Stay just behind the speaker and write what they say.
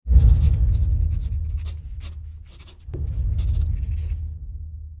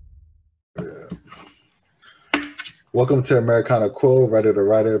Welcome to Americana Quo, writer to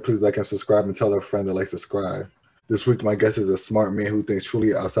writer. Please like and subscribe and tell a friend that likes to subscribe. This week, my guest is a smart man who thinks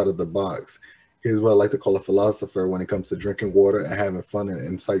truly outside of the box. Here's what I like to call a philosopher when it comes to drinking water and having fun and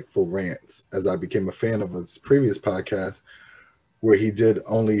insightful rants, as I became a fan of his previous podcast, where he did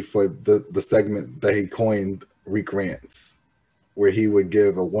only for the segment that he coined Reek Rants, where he would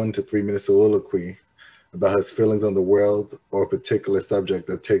give a 1 to 3 minute soliloquy about his feelings on the world or a particular subject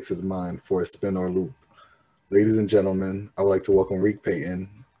that takes his mind for a spin or loop. Ladies and gentlemen, I would like to welcome Reek Payton,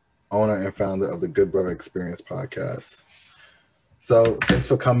 owner and founder of the Good Brother Experience podcast. So thanks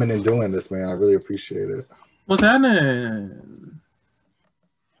for coming and doing this, man. I really appreciate it. What's happening?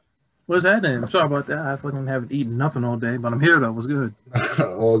 What's happening? I'm sorry about that. I fucking haven't eaten nothing all day, but I'm here though. What's good?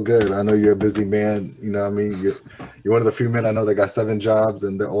 All good. I know you're a busy man. You know what I mean? You're one of the few men I know that got 7 jobs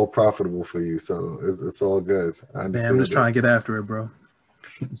and they're all profitable for you. So it's all good. I understand. Man, I'm just trying to get after it, bro.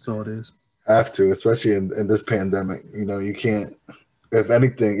 That's all it is. Have to, especially in this pandemic. You know, you can't, if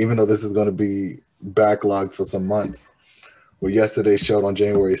anything, even though this is going to be backlogged for some months, what yesterday showed on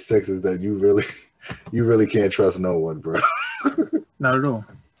January 6th is that you really can't trust no one, bro. Not at all.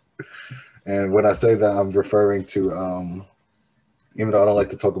 And when I say that, I'm referring to, even though I don't like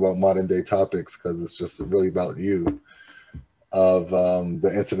to talk about modern day topics because it's just really about you, of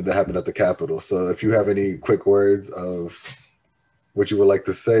the incident that happened at the Capitol. So if you have any quick words of what you would like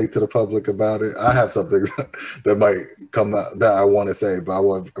to say to the public about it. I have something that might come out that I want to say, but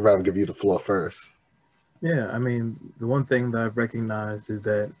I'd rather give you the floor first. Yeah, I mean, the one thing that I've recognized is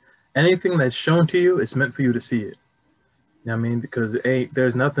that anything that's shown to you, it's meant for you to see it. You know what I mean? Because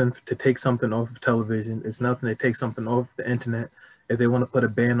there's nothing to take something off of television. It's nothing to take something off the internet. If they want to put a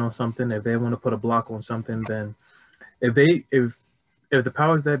ban on something, if they want to put a block on something, then if the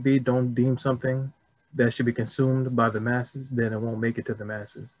powers that be don't deem something that should be consumed by the masses, then it won't make it to the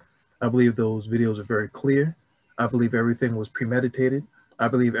masses. I believe those videos are very clear. I believe everything was premeditated. I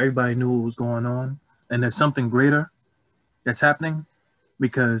believe everybody knew what was going on. And there's something greater that's happening,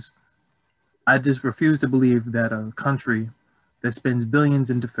 because I just refuse to believe that a country that spends billions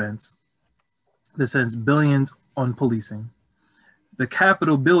in defense, that spends billions on policing, the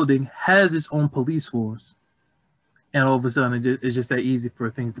Capitol building has its own police force, and all of a sudden it's just that easy for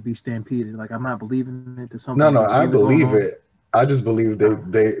things to be stampeded. Like, I'm not believing it to something. No, I believe it. I just believe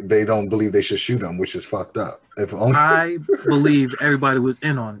they don't believe they should shoot them, which is fucked up. I believe everybody was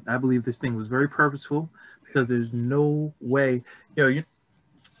in on it. I believe this thing was very purposeful, because there's no way. Me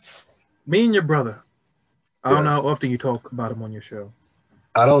and your brother, I don't know how often you talk about him on your show.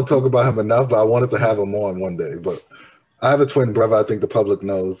 I don't talk about him enough, but I wanted to have him on one day. But I have a twin brother. I think the public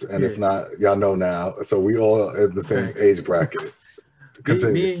knows, and if not, y'all know now. So we all in the same age bracket.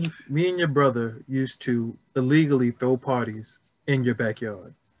 Me and your brother used to illegally throw parties in your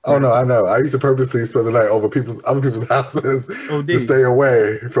backyard. Oh, no, I know. I used to purposely spend the night over other people's houses to stay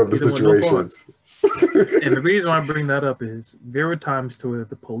away from the situations. And the reason why I bring that up is there were times to where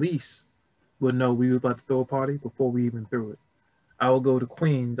the police would know we were about to throw a party before we even threw it. I would go to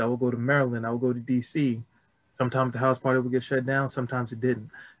Queens. I would go to Maryland. I would go to D.C. Sometimes the house party would get shut down. Sometimes it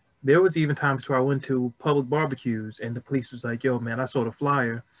didn't. There was even times where I went to public barbecues and the police was like, yo, man, I saw the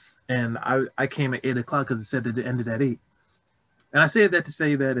flyer and I came at 8 o'clock because it said that it ended at 8. And I say that to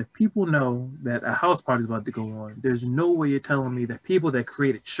say that if people know that a house party is about to go on, there's no way you're telling me that people that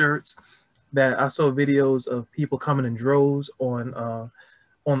created shirts, that I saw videos of people coming in droves on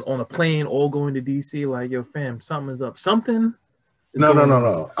a plane all going to DC, like, yo, fam, something is up. Something.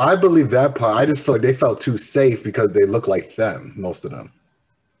 No. I believe that part. I just feel like they felt too safe because they look like them, most of them.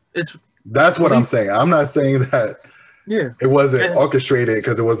 That's what I'm saying. I'm not saying that it wasn't orchestrated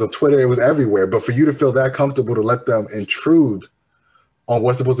because it was on Twitter. It was everywhere. But for you to feel that comfortable to let them intrude on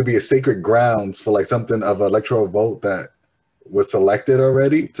what's supposed to be a sacred grounds for like something of an electoral vote that was selected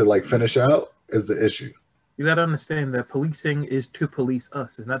already to like finish out is the issue. You got to understand that policing is to police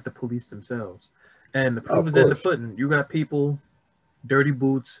us. It's not to police themselves. And the proof is in the pudding. You got people, dirty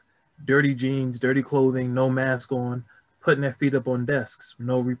boots, dirty jeans, dirty clothing, no mask on, putting their feet up on desks,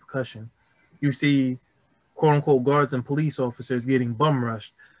 no repercussion. You see, quote unquote, guards and police officers getting bum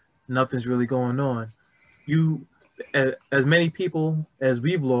rushed. Nothing's really going on. As many people as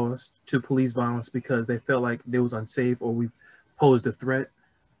we've lost to police violence because they felt like they was unsafe or we posed a threat,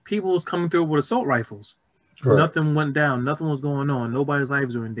 people was coming through with assault rifles. Right. Nothing went down. Nothing was going on. Nobody's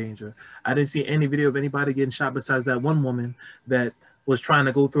lives were in danger. I didn't see any video of anybody getting shot besides that one woman that was trying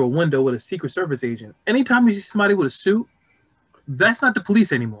to go through a window with a Secret Service agent. Anytime you see somebody with a suit, that's not the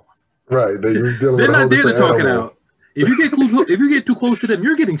police anymore. Right. They're not there to talk it out. If you get too close to them,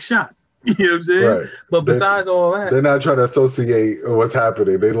 you're getting shot. You know what I'm saying? Right. But besides all that, they're not trying to associate what's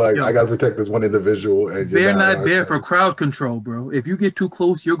happening. They like, yo, I gotta protect this one individual, and you're they're not in not our there for space. crowd control, bro. If you get too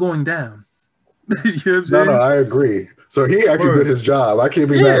close, you're going down. You know what I'm No, saying? I agree. So he actually did his job. I can't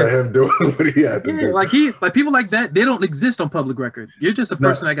be mad at him doing what he had to do. Like people like that, they don't exist on public record. You're just a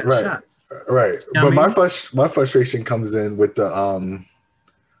person that got shot. Right. You know but my frustration comes in with the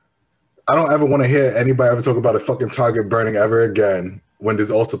I don't ever want to hear anybody ever talk about a fucking Target burning ever again when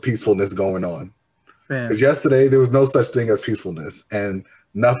there's also peacefulness going on. Because yesterday there was no such thing as peacefulness and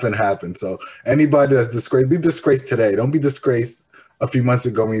nothing happened. So anybody that's disgraced, be disgraced today. Don't be disgraced a few months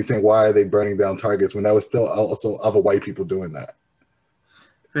ago when you're saying, why are they burning down Targets when that was still also other white people doing that?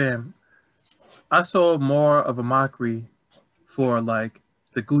 Fam, I saw more of a mockery for like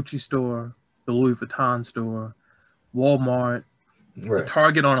the Gucci store, the Louis Vuitton store, Walmart, the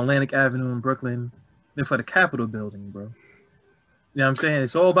Target on Atlantic Avenue in Brooklyn, than for the Capitol building, bro. You know what I'm saying?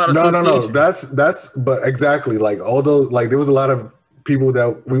 It's all about association. No. That's but exactly, like, although like there was a lot of people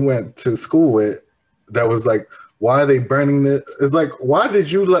that we went to school with that was like, why are they burning it? It's like, why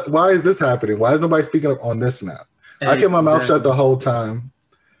is this happening? Why is nobody speaking up on this now? I kept my mouth shut the whole time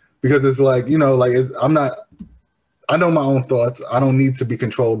because it's like, you know, like I know my own thoughts. I don't need to be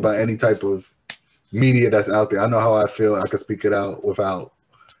controlled by any type of media that's out there. I know how I feel. I can speak it out without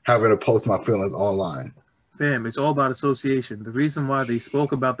having to post my feelings online. Fam, it's all about association. The reason why they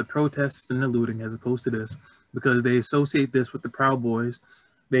spoke about the protests and the looting as opposed to this, because they associate this with the Proud Boys.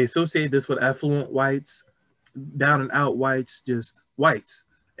 They associate this with affluent whites, down and out whites, just whites.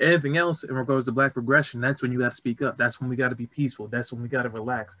 Anything else in regards to black progression, that's when you got to speak up. That's when we got to be peaceful. That's when we got to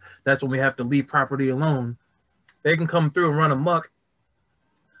relax. That's when we have to leave property alone. They can come through and run amok,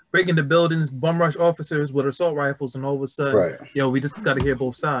 break into buildings, bum rush officers with assault rifles, and all of a sudden, we just got to hear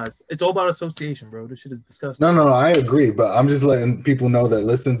both sides. It's all about association, bro. This shit is disgusting. No, I agree, but I'm just letting people know that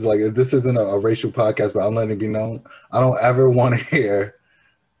listens, like, this isn't a racial podcast, but I'm letting it be known. I don't ever want to hear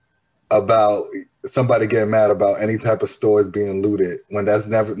about somebody getting mad about any type of stores being looted when that's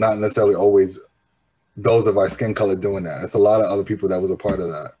not necessarily always those of our skin color doing that. It's a lot of other people that was a part of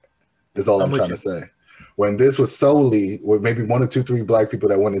that. Is all I'm trying to say. When this was solely with maybe 1 or 2, 3 black people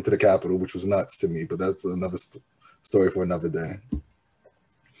that went into the Capitol, which was nuts to me, but that's another story for another day.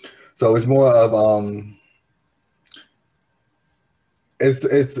 So it's more of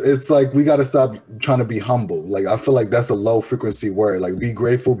it's like we got to stop trying to be humble. Like, I feel like that's a low frequency word. Like, be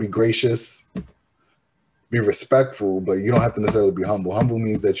grateful, be gracious, be respectful, but you don't have to necessarily be humble. Humble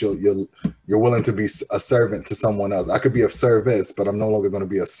means that you're willing to be a servant to someone else. I could be of service, but I'm no longer going to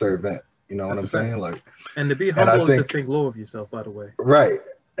be a servant. You know what I'm saying? Like, and to be humble is to think low of yourself, by the way. Right.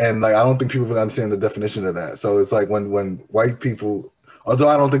 And like, I don't think people understand the definition of that. So it's like when white people, although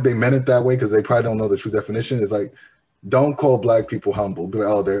I don't think they meant it that way because they probably don't know the true definition, it's like, don't call black people humble. Be like,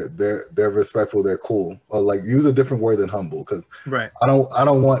 oh, they're respectful, they're cool, or like use a different word than humble. Because I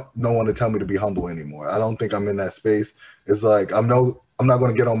don't want no one to tell me to be humble anymore. I don't think I'm in that space. It's like I'm not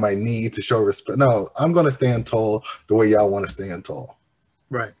going to get on my knee to show respect. No, I'm going to stand tall the way y'all want to stand tall.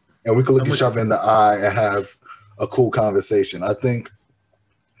 Right. And we could look each other in the eye and have a cool conversation. I think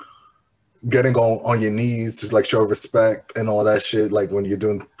getting on your knees to like show respect and all that shit, like when you're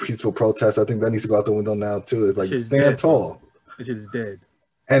doing peaceful protests, I think that needs to go out the window now too. It's like stand tall. That shit is dead.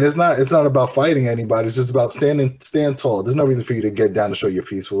 And it's not about fighting anybody. It's just about stand tall. There's no reason for you to get down to show you're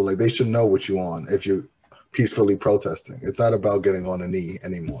peaceful. Like, they should know what you're on if you're peacefully protesting. It's not about getting on a knee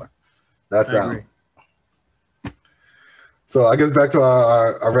anymore. That's out. So I guess back to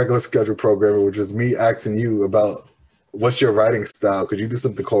our regular schedule programming, which was me asking you about what's your writing style? Because you do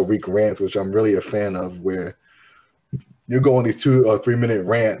something called Reek Rants, which I'm really a fan of, where you go on these 2 or 3 minute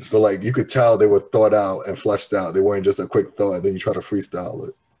rants, but like you could tell they were thought out and fleshed out. They weren't just a quick thought, and then you try to freestyle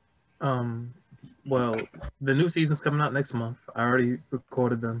it. Well, the new season's coming out next month. I already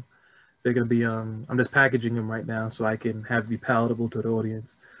recorded them. They're gonna be I'm just packaging them right now so I can have it be palatable to the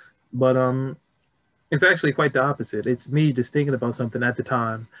audience. But it's actually quite the opposite. It's me just thinking about something at the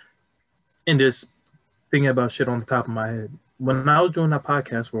time and just thinking about shit on the top of my head. When I was doing that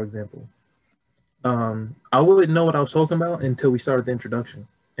podcast, for example, I wouldn't know what I was talking about until we started the introduction.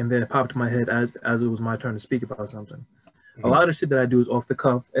 And then it popped in my head as it was my turn to speak about something. Mm-hmm. A lot of shit that I do is off the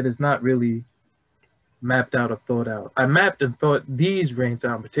cuff, and it's not really mapped out or thought out. I mapped and thought these rants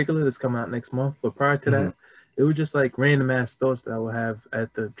out in particular that's coming out next month, but prior to that, it was just like random ass thoughts that I would have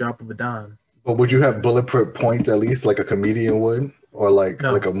at the drop of a dime. But would you have bulletproof points at least, like a comedian would, or like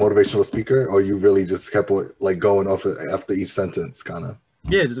a motivational speaker, or you really just kept like going off after each sentence, kind of?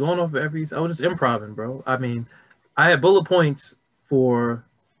 Yeah, just going off every. I was just improvising, bro. I mean, I had bullet points for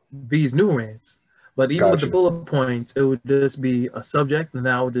these new rants, but even with the bullet points, it would just be a subject, and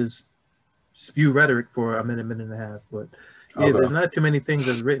I would just spew rhetoric for a minute and a half. But yeah, Okay. there's not too many things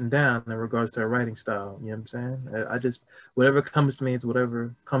that's written down in regards to a writing style. You know what I'm saying? I just, whatever comes to me is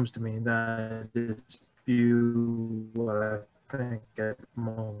whatever comes to me. And I just spew what I think at the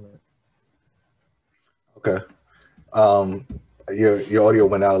moment. Okay. Your audio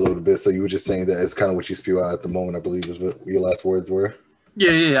went out a little bit, so you were just saying that it's kind of what you spew out at the moment, I believe is what your last words were.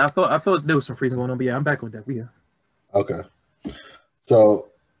 Yeah. I thought there was some freezing going on, but yeah, I'm back with that. We here. Okay. So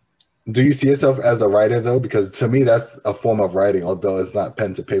do you see yourself as a writer though? Because to me, that's a form of writing, although it's not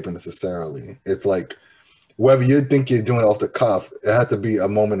pen to paper necessarily. It's like whether you think you're doing it off the cuff, it has to be a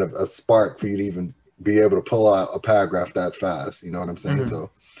moment of a spark for you to even be able to pull out a paragraph that fast. You know what I'm saying? Mhm.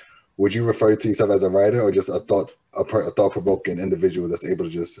 So would you refer to yourself as a writer or just a thought-provoking individual that's able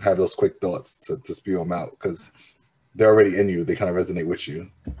to just have those quick thoughts to spew them out because they're already in you? They kind of resonate with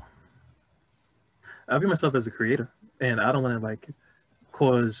you. I view myself as a creator, and I don't want to like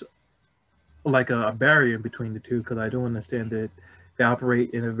cause like a barrier between the two because I do understand that they operate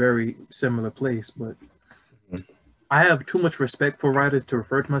in a very similar place. But Mhm. I have too much respect for writers to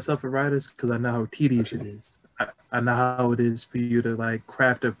refer to myself as writers because I know how tedious it is. I know how it is for you to like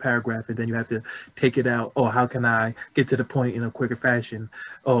craft a paragraph and then you have to take it out. Oh, how can I get to the point in a quicker fashion?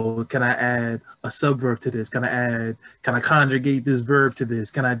 Oh, can I add a subverb to this? Can I conjugate this verb to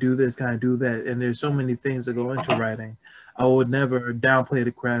this? Can I do this? Can I do that? And there's so many things that go into writing. I would never downplay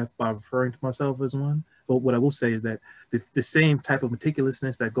the craft by referring to myself as one. But what I will say is that the same type of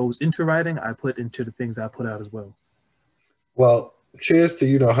meticulousness that goes into writing, I put into the things I put out as well. Well, cheers to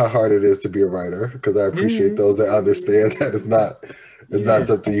you know how hard it is to be a writer because I appreciate those that understand that it's not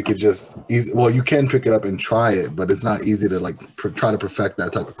something you could just easy. Well, you can pick it up and try it, but it's not easy to like try to perfect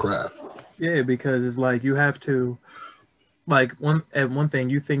that type of craft. Yeah, because it's like you have to like one thing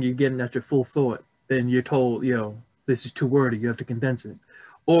you think you're getting at your full thought, then you're told, this is too wordy, you have to condense it.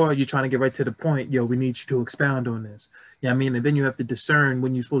 Or you're trying to get right to the point, we need you to expound on this. Yeah, I mean, and then you have to discern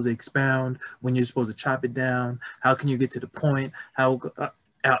when you're supposed to expound, when you're supposed to chop it down. How can you get to the point? How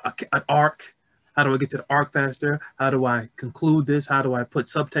an arc? How do I get to the arc faster? How do I conclude this? How do I put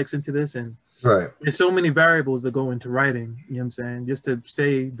subtext into this? And Right. there's so many variables that go into writing. You know what I'm saying? Just to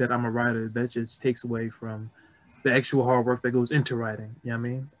say that I'm a writer, that just takes away from the actual hard work that goes into writing. You know what I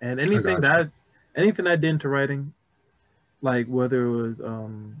mean? And anything I did into writing, like whether it was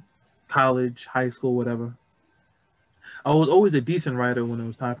college, high school, whatever, I was always a decent writer when it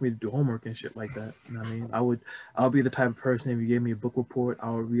was time for me to do homework and shit like that. You know what I mean? I'll be the type of person, if you gave me a book report, I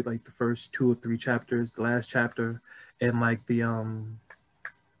would read like the first 2 or 3 chapters, the last chapter, and like the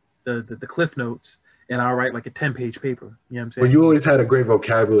cliff notes, and I'll write like a 10-page paper. You know what I'm saying? But you always had a great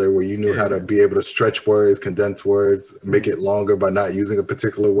vocabulary where you knew how to be able to stretch words, condense words, make it longer by not using a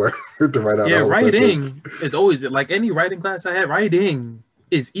particular word to write out a whole writing sentence. is always like any writing class I had. Writing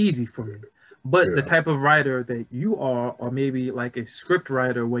is easy for me, but the type of writer that you are, or maybe like a script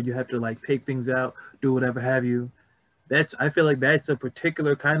writer where you have to like take things out, do whatever have you. I feel like that's a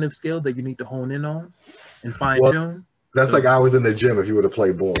particular kind of skill that you need to hone in on and fine tune. That's like I was in the gym if you were to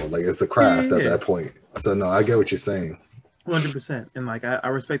play ball. Like it's a craft at that point. So no, I get what you're saying. 100%. And like I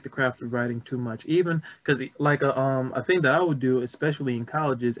respect the craft of writing too much, even because like a thing that I would do, especially in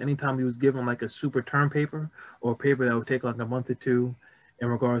colleges, anytime we was given like a super term paper or a paper that would take like a month or two in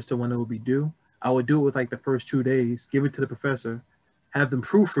regards to when it would be due, I would do it with like the first 2 days, give it to the professor, have them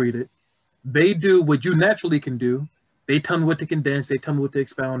proofread it. They do what you naturally can do. They tell me what to condense. They tell me what to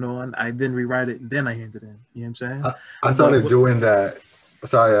expound on. I then rewrite it, and then I hand it in. You know what I'm saying? I started doing that.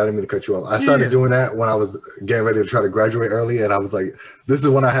 Sorry, I didn't mean to cut you off. I started doing that when I was getting ready to try to graduate early, and I was like, this is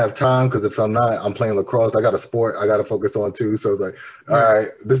when I have time, because if I'm not, I'm playing lacrosse. I got a sport I got to focus on too. So it's like, all right,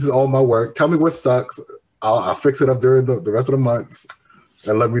 this is all my work. Tell me what sucks. I'll fix it up during the rest of the months,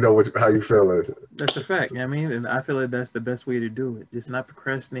 and let me know how you feeling. That's a fact. You know what I mean? And I feel like that's the best way to do it. Just not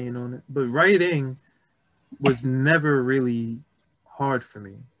procrastinating on it. But writing was never really hard for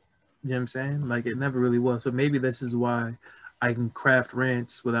me. You know what I'm saying? Like it never really was. So maybe this is why I can craft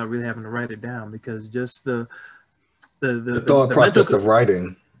rants without really having to write it down, because just the thought process of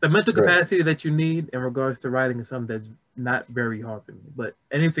writing, the mental capacity that you need in regards to writing is something that's not very hard for me. But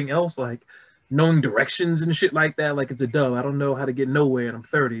anything else, like knowing directions and shit like that, like it's a dub. I don't know how to get nowhere, and I'm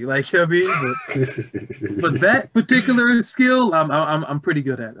 30. Like, you know what I mean? But that particular skill, I'm pretty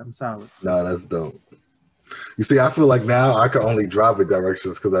good at. I'm solid. No, that's dope. You see, I feel like now I can only drive with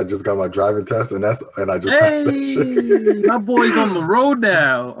directions because I just got my driving test, and I just passed that shit. My boy's on the road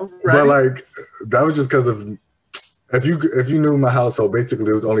now. Right? But like that was just because of if you knew my household, basically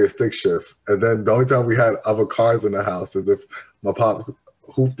it was only a stick shift, and then the only time we had other cars in the house is if my pop's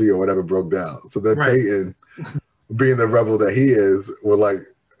hoopty or whatever broke down. So then Peyton, being the rebel that he is, would like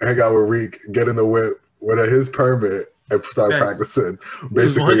hang out with Reek, get in the whip with his permit, and start practicing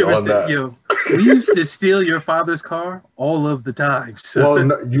basically on that. Yo, we used to steal your father's car all of the time. So. Well,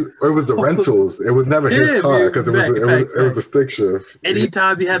 no, it was the rentals. It was never his car because it was the stick shift.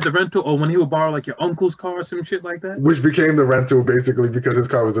 Anytime you had the rental, or when he would borrow like your uncle's car or some shit like that, which became the rental basically because his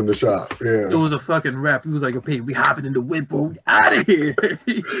car was in the shop. Yeah, it was a fucking rap. He was like, "Okay, we hopping in the whip, bro, out of here."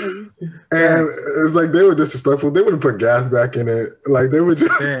 And it's like they were disrespectful. They wouldn't put gas back in it. Like they would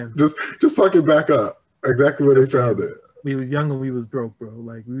just fuck it back up exactly where they found it. We was young and we was broke, bro.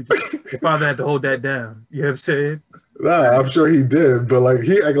 Like we just, your father had to hold that down. You know what I'm saying? Nah, I'm sure he did, but like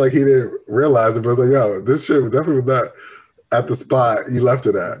he acted like he didn't realize it. But I was like, yo, this shit was definitely not at the spot you left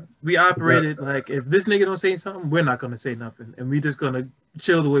it at. We operated like if this nigga don't say something, we're not gonna say nothing, and we just gonna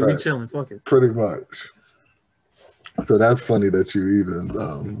chill the way we chilling. Fuck it. Pretty much. So that's funny that you even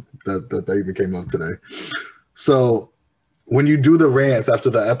that even came up today. So when you do the rants after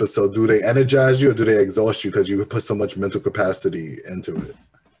the episode, do they energize you or do they exhaust you because you put so much mental capacity into it?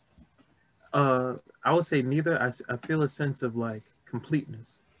 I would say neither. I feel a sense of like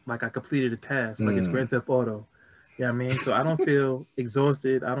completeness, like I completed a task, like it's Grand Theft Auto. Yeah, I mean, so I don't feel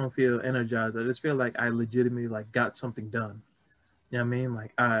exhausted. I don't feel energized. I just feel like I legitimately like got something done. You know what I mean?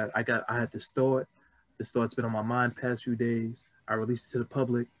 Like I had this thought. This thought's been on my mind past few days. I released it to the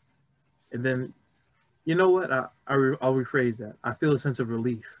public, and then, you know what? I'll rephrase that. I feel a sense of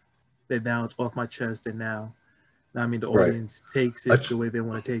relief that now it's off my chest, and now I mean the audience takes it the way they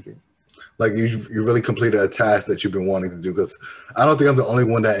want to take it. Like you really completed a task that you've been wanting to do, because I don't think I'm the only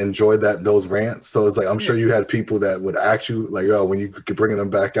one that enjoyed those rants. So it's like I'm sure you had people that would ask you like, "Oh, when you could bring them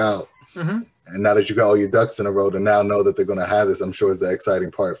back out," and now that you got all your ducks in a row, to now know that they're going to have this, I'm sure is the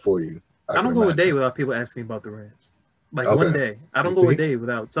exciting part for you. I don't go a day without people asking me about the rants. Like one day, I don't go a day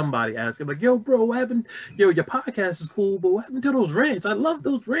without somebody asking, like, "Yo, bro, what happened? Yo, your podcast is cool, but what happened to those rants? I love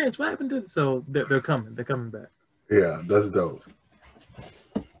those rants. What happened to?" So they're coming. They're coming back. Yeah, that's dope.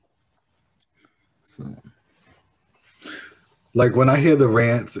 So, like when I hear the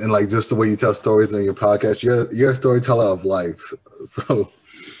rants and like just the way you tell stories in your podcast, you're a storyteller of life. So,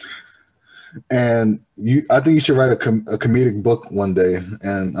 and I think you should write a comedic book one day,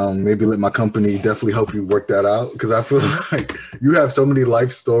 and maybe let my company definitely help you work that out, because I feel like you have so many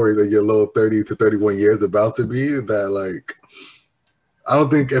life stories in your little 30 to 31 years about to be that like I don't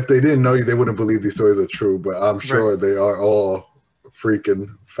think if they didn't know you, they wouldn't believe these stories are true. But I'm sure they are all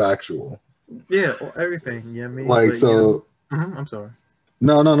freaking factual. Yeah, everything. Yeah, I mean, like so. I'm sorry.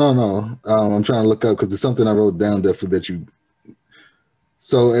 No. I'm trying to look up because it's something I wrote down definitely that you.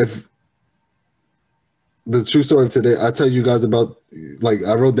 So if the true story of today, I tell you guys about, like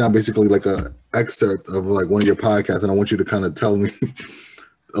I wrote down basically like a excerpt of like one of your podcasts, and I want you to kind of tell me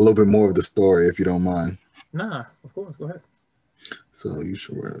a little bit more of the story if you don't mind. Nah, of course, go ahead. So you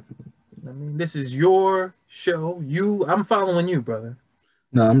should wear it. I mean, this is your show. I'm following you, brother.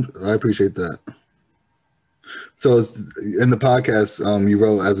 No, I appreciate that. So in the podcast, you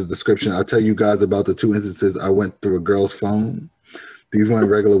wrote as a description, I'll tell you guys about the 2 instances I went through a girl's phone. These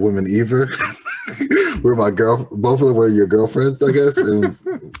weren't regular women either. Were my girl, both of them were your girlfriends, I guess. And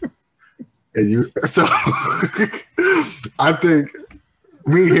you, so I think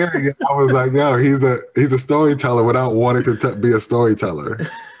me hearing it, I was like, yo, he's a storyteller without wanting to be a storyteller.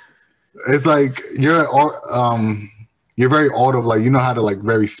 It's like you're very audible, like you know how to like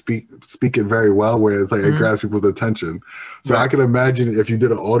speak it very well, where it's like it grabs people's attention. So I can imagine if you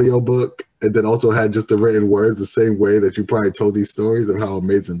did an audio book and then also had just the written words the same way that you probably told these stories, and how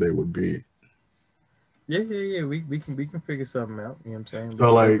amazing they would be. Yeah. We can figure something out. You know what I'm saying?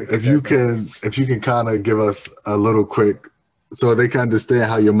 So like if you can kind of give us a little quick, so they can understand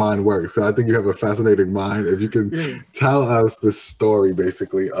how your mind works. So I think you have a fascinating mind. If you can tell us the story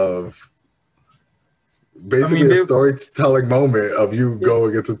basically of. Basically, a storytelling moment of you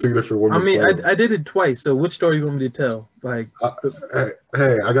going into 2 different women. I mean, I did it twice. So which story you want me to tell? Like,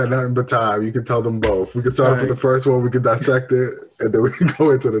 hey, I got nothing but time. You can tell them both. We can start off with the first one. We can dissect it, and then we can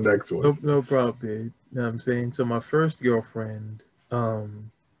go into the next one. No problem, babe. You know what I'm saying? So my first girlfriend,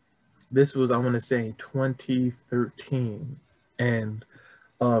 this was, I'm gonna say 2013, and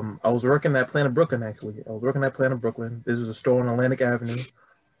I was working at Planet Brooklyn. Actually, I was working at Planet Brooklyn. This was a store on Atlantic Avenue,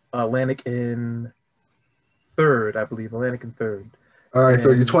 Atlantic in 3rd, I believe, Atlantic and 3rd. All right,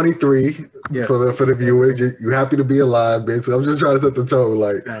 so you're 23. Yes. For the viewers. You're happy to be alive, basically. I'm just trying to set the tone.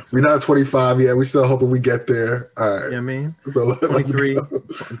 Like, we're not 25 yet. We're still hoping we get there. All right. Yeah, I mean, so 23.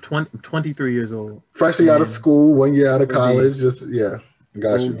 I'm 23 years old. Freshly out of school, 1 year out of college.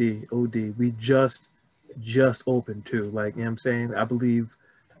 Got you. OD. We just opened too. Like, you know what I'm saying? I believe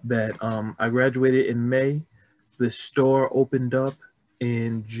that I graduated in May. The store opened up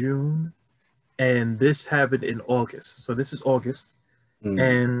in June, and this happened in August. So this is August.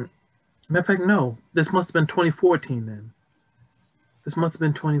 And matter of fact, no, this must have been 2014 then. This must have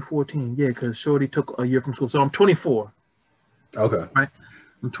been 2014. Yeah, because Shorty took a year from school. So I'm 24. Okay. Right?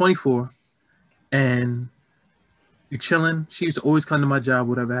 I'm 24. And you're chilling. She used to always come to my job,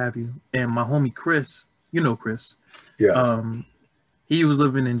 whatever have you. And my homie Chris, you know Chris. Yes. He was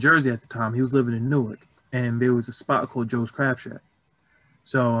living in Jersey at the time. He was living in Newark. And there was a spot called Joe's Crab Shack.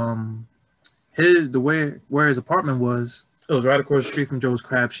 So where his apartment was, it was right across the street from Joe's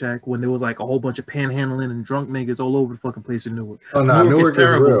Crab Shack when there was like a whole bunch of panhandling and drunk niggas all over the fucking place in Newark. Oh no, Newark is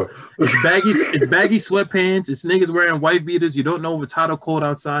terrible. Real. It's baggy sweatpants. It's niggas wearing white beaters. You don't know if it's hot or cold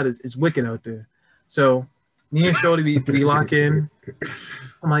outside. It's wicked out there. So me and Shorty we lock in.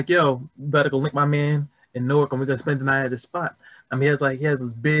 I'm like, yo, better go link my man in Newark and we're gonna spend the night at this spot. I mean, he has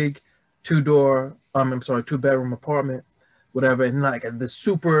this big two-bedroom apartment, whatever, and like this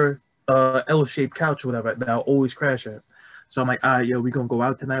super L-shaped couch, whatever, that I'll always crash at. So I'm like, all right, yo, we gonna go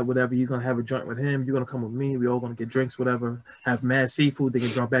out tonight, whatever. You're gonna have a joint with him. You're gonna come with me. We all gonna get drinks, whatever. Have mad seafood. They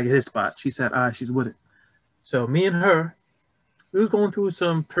get drunk back at his spot. She said, all right, she's with it. So me and her, we was going through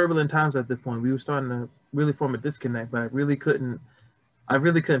some turbulent times at this point. We were starting to really form a disconnect, but I really couldn't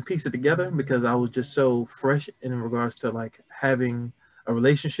piece it together because I was just so fresh in regards to like having a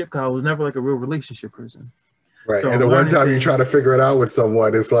relationship. Cause I was never like a real relationship person. Right. So and the one time you try to figure it out with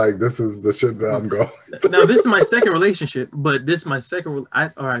someone, it's like, this is the shit that I'm going through. Now, this is my second relationship, but this is my second. All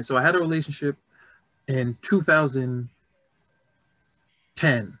right. So I had a relationship in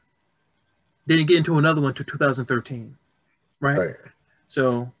 2010. Didn't get into another one to 2013. Right.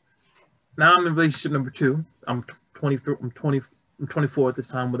 So now I'm in relationship number 2. I'm 24 at this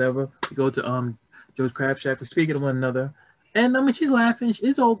time, whatever. We go to Joe's Crab Shack. We're speaking to one another. And I mean, she's laughing.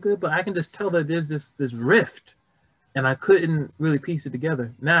 It's all good, but I can just tell that there's this rift, and I couldn't really piece it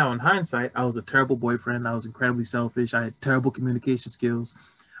together. Now, in hindsight, I was a terrible boyfriend. I was incredibly selfish. I had terrible communication skills.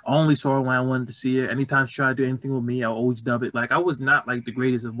 I only saw her when I wanted to see her. Anytime she tried to do anything with me, I always dub it. Like I was not like the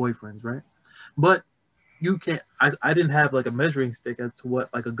greatest of boyfriends, right? But you can't. I didn't have like a measuring stick as to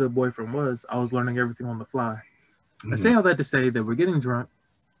what like a good boyfriend was. I was learning everything on the fly. I say all that to say that we're getting drunk.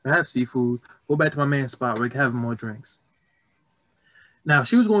 We have seafood. Go back to my man's spot. We're having more drinks. Now,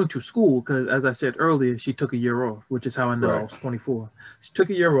 she was going to school because, as I said earlier, she took a year off, which is how I know I was 24. She took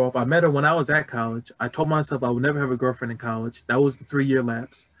a year off. I met her when I was at college. I told myself I would never have a girlfriend in college. That was the 3-year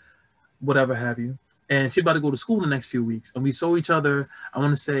lapse, whatever have you. And she's about to go to school in the next few weeks. And we saw each other, I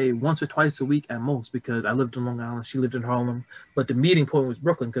want to say, once or twice a week at most because I lived in Long Island. She lived in Harlem. But the meeting point was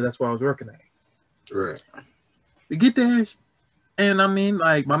Brooklyn because that's where I was working at. Right. We get there. And I mean,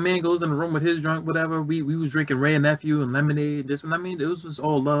 like, my man goes in the room with his drunk, whatever. We was drinking Ray and Nephew and lemonade. This one, I mean, it was just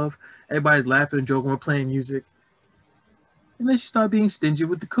all love. Everybody's laughing and joking. We're playing music. And then she started being stingy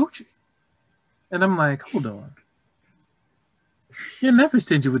with the coochie. And I'm like, hold on. You're never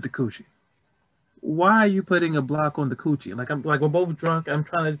stingy with the coochie. Why are you putting a block on the coochie? Like, we're both drunk. I'm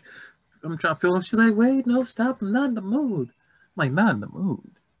trying to feel him. She's like, wait, no, stop. I'm not in the mood. I'm like, not in the mood.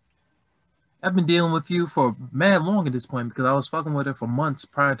 I've been dealing with you for mad long at this point because I was fucking with her for months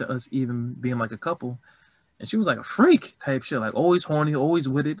prior to us even being like a couple. And she was like a freak type shit, like always horny, always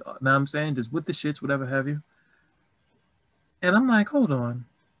with it. Know what I'm saying? Just with the shits, whatever have you. And I'm like, hold on.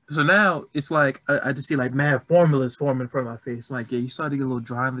 So now it's like, I just see like mad formulas forming in front of my face. I'm like, yeah, you started to get a little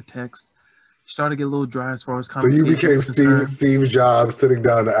dry in the text. Started to get a little dry as far as conversation. So you became Steve Jobs sitting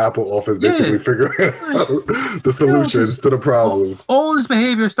down in the Apple office, basically figuring out the solutions to the problem. All this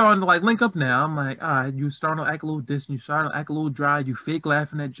behavior is starting to like link up now. I'm like, all right, you starting to act a little distant, you starting to act a little dry, you fake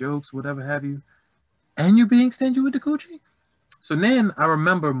laughing at jokes, whatever have you, and you're being stingy with the coochie. So then I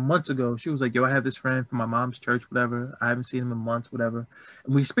remember months ago, she was like, yo, I have this friend from my mom's church, whatever. I haven't seen him in months, whatever.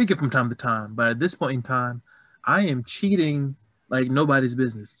 And we speak it from time to time. But at this point in time, I am cheating like nobody's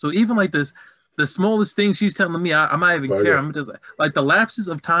business. So even like this, the smallest thing she's telling me, I might even care. I'm just like the lapses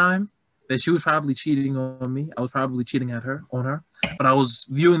of time that she was probably cheating on me. I was probably cheating on her, but I was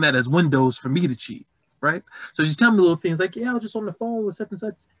viewing that as windows for me to cheat, right? So she's telling me little things like, yeah, I was just on the phone with such and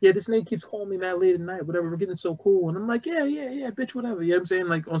such. Yeah, this nigga keeps calling me mad late at night, whatever. We're getting so cool. And I'm like, yeah, bitch, whatever. You know what I'm saying?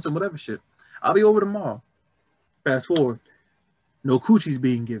 Like on some whatever shit. I'll be over tomorrow. Fast forward. No coochie's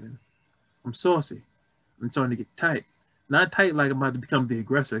being given. I'm saucy. I'm starting to get tight. Not tight like I'm about to become the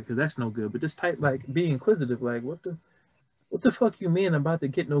aggressor, because that's no good, but just tight like being inquisitive, like what the fuck you mean I'm about to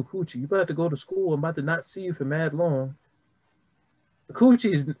get no coochie? You about to go to school, I'm about to not see you for mad long. The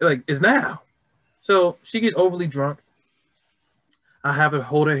coochie is now. So she gets overly drunk. I have her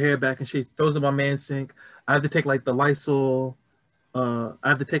hold her hair back and she throws it in my man's sink. I have to take like the Lysol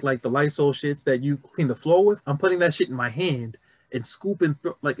shits that you clean the floor with. I'm putting that shit in my hand and scoop and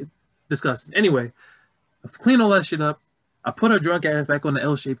throw, like disgusting. Anyway, I clean all that shit up. I put her drunk ass back on the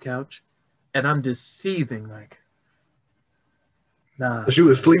L-shaped couch, and I'm just seething like, nah. She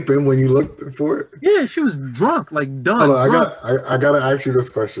was sleeping when you looked for it. Yeah, she was drunk, like done. Hold on, drunk. I gotta ask you this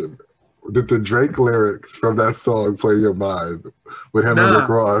question: did the Drake lyrics from that song play in your mind with him and Rick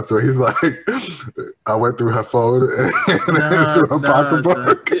Ross, where he's like, "I went through her phone and through her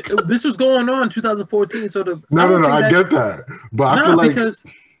pocketbook"? This was going on in 2014, so I get that, but I feel like because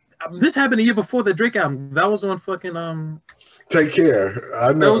this happened a year before the Drake album. That was on fucking Take Care.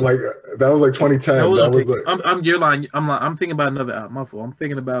 I know, that was like 2010. That was like, you're lying. I'm thinking about another album. My fault. I'm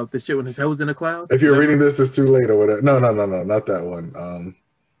thinking about the shit when his head was in the clouds. If you're reading this, it's too late or whatever. No, not that one.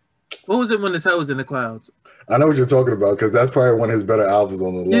 What was it when his head was in the clouds? I know what you're talking about because that's probably one of his better albums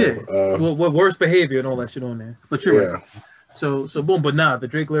on the low. Yeah. Well, Worst Behavior and all that shit on there. But you're right. So boom. But nah, the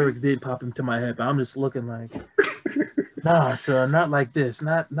Drake lyrics did pop into my head. But I'm just looking like, nah, sir, not like this.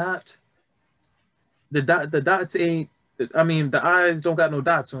 Not the dots ain't. I mean, the eyes don't got no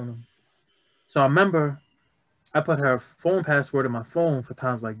dots on them. So I remember I put her phone password in my phone for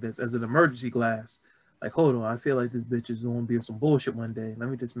times like this as an emergency glass. Like, hold on, I feel like this bitch is going to be some bullshit one day. Let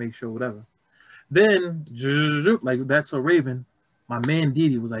me just make sure, whatever. Then, like, That's So Raven, my man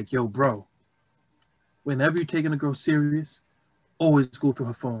Didi was like, yo, bro, whenever you're taking a girl serious, always go through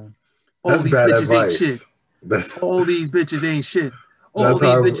her phone. All these bitches ain't shit. All these bitches ain't shit. All these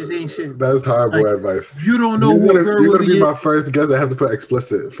bitches ain't shit. That's horrible advice. You don't know who a girl You're really gonna be is. my first guest. I have to put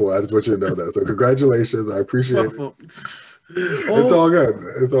explicit for. I just want you to know that. So congratulations. I appreciate it. It's all good.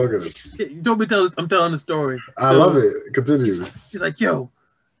 It's all good. Don't be telling. I'm telling the story. I love it. Continue. He's like, yo,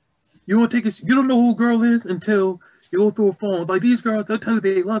 you won't take it. You don't know who a girl is until you go through a phone. Like these girls, they'll tell you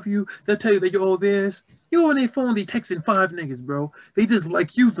they love you. They'll tell you that you're all theirs. You on their phone, they texting 5 niggas, bro. They just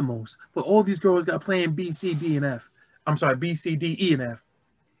like you the most. But all these girls got playing B, C, D, and F. I'm sorry, B, C, D, E, and F.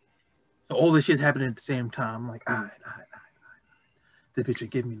 So all this shit's happening at the same time. I'm like, all right. This bitch will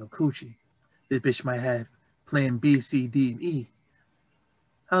give me no coochie. This bitch might have playing B, C, D, and E.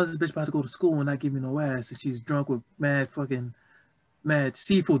 How's this bitch about to go to school and not give me no ass if she's drunk with mad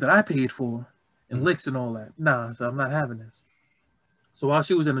seafood that I paid for and licks and all that? Nah, so I'm not having this. So while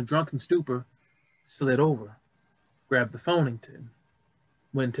she was in a drunken stupor, slid over, grabbed the phoning tin,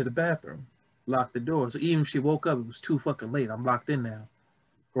 went to the bathroom, locked the door. So even if she woke up, it was too fucking late. I'm locked in now.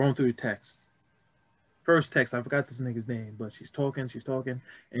 Going through the texts. First text, I forgot this nigga's name, but she's talking, and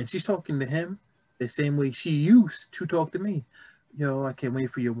she's talking to him the same way she used to talk to me. Yo, I can't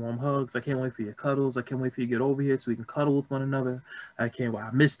wait for your warm hugs. I can't wait for your cuddles. I can't wait for you to get over here so we can cuddle with one another. I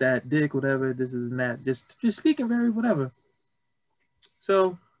miss that dick, whatever. This is that. Just speaking very whatever.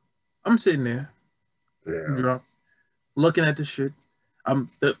 So I'm sitting there, drunk, looking at this shit.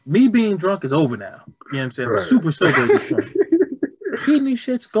 Me being drunk is over now. You know what I'm saying? I'm super sober at this point. Reading these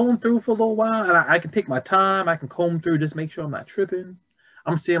shits, going through for a little while, and I can take my time. I can comb through, just make sure I'm not tripping.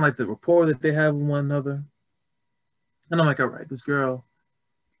 I'm seeing like the rapport that they have with one another, and I'm like, all right, this girl.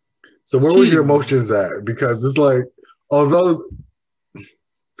 So where was your emotions at? Because it's like, although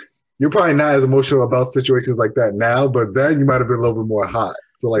you're probably not as emotional about situations like that now, but then you might have been a little bit more hot.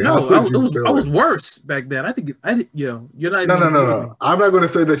 So like, I was worse back then. You're not. No. I'm not going to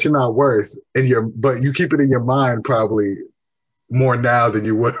say that you're not worse but you keep it in your mind probably more now than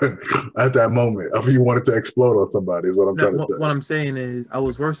you would at that moment. If you wanted to explode on somebody, is what I'm trying to say. What I'm saying is, I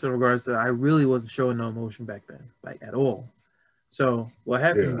was worse in regards to I really wasn't showing no emotion back then, like at all. So what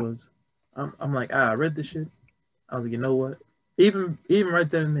happened was, I'm like, I read this shit. I was like, you know what? Even right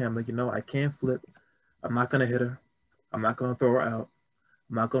then and there, I'm like, I can't flip. I'm not gonna hit her. I'm not gonna throw her out.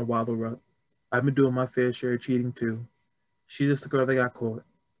 I'm not gonna wild her up. I've been doing my fair share of cheating too. She's just the girl that got caught.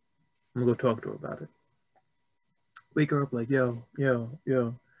 I'm gonna go talk to her about it. Wake her up like, yo.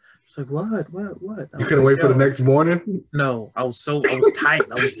 She's like, what? You couldn't wait for the next morning? No, I was tight.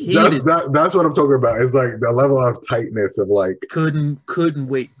 I was heated. That's what I'm talking about. It's like the level of tightness of like. Couldn't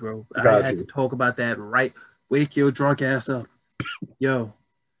wait, bro. I had to talk about that right. Wake your drunk ass up. Yo,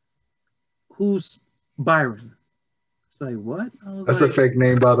 who's Byron? It's like, what? That's a fake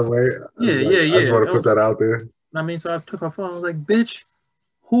name, by the way. Yeah. I just want to put that out there. I mean, so I took her phone. I was like, bitch,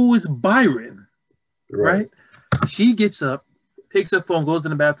 who is Byron? Right? She gets up, takes her phone, goes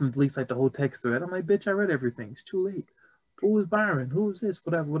in the bathroom, deletes like the whole text thread. I'm like, bitch, I read everything. It's too late. Who is Byron? Who is this?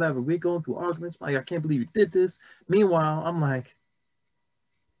 Whatever. We're going through arguments. I'm like, I can't believe you did this. Meanwhile, I'm like,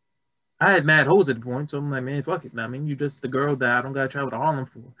 I had mad hoes at the point, so I'm like, man, fuck it. I mean, you just the girl that I don't gotta travel to Harlem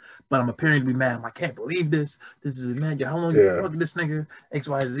for. But I'm appearing to be mad. I can't believe this. This is mad. How long you fucking this nigga? X,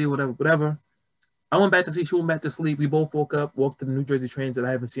 Y, Z, whatever. I went back to sleep. She went back to sleep. We both woke up, walked to the New Jersey trains, and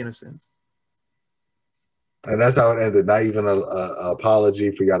I haven't seen her since. And that's how it ended. Not even a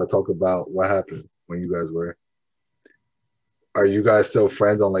apology for y'all to talk about what happened when you guys were. Are you guys still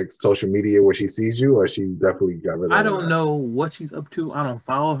friends on like social media where she sees you, or she definitely got rid of I don't know what she's up to. I don't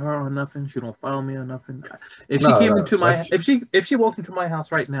follow her or nothing. She don't follow me or nothing. If she No, came no, into my, that's- if she walked into my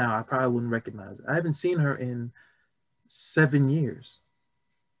house right now, I probably wouldn't recognize her. I haven't seen her in 7 years.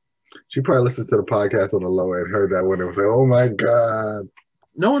 She probably listens to the podcast on the low and heard that one and was like, "Oh my god."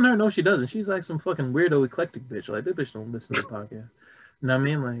 No, she doesn't. She's like some fucking weirdo eclectic bitch. Like, this bitch don't listen to the podcast. You know what I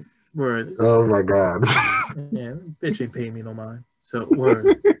mean? Like, word. Oh my god. Yeah, bitch ain't paying me no mind. So,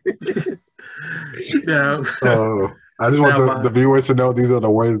 word. Now, I just want now, the viewers to know these are the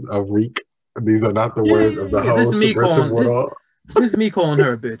words of Reek. These are not the words of the This host, is me Subversive calling Woodall. this is me calling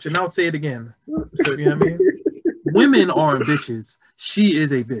her a bitch, and I'll say it again. So you know what I mean? Women aren't bitches. She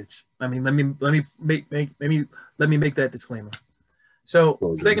is a bitch. I mean, let me make that disclaimer. So,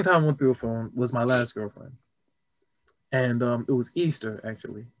 second time I went through a phone was my last girlfriend, and it was Easter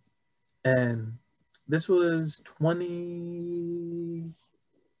actually, and this was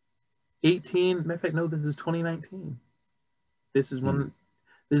 2018. Matter of fact, no, this is 2019. This is when.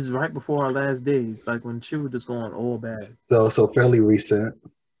 This is right before our last days, like when she was just going all bad. So fairly recent.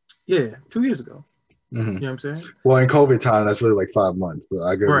 Yeah, 2 years ago. Mm-hmm. You know what I'm saying? Well, in COVID time, that's really like 5 months, but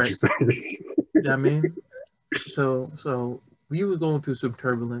I get what you're saying. Yeah, I mean, so we were going through some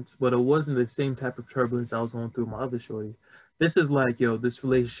turbulence, but it wasn't the same type of turbulence I was going through with my other shorty. This is like, yo, this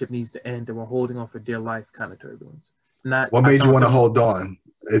relationship needs to end, and we're holding on for dear life kind of turbulence. Not. What made you want to hold on?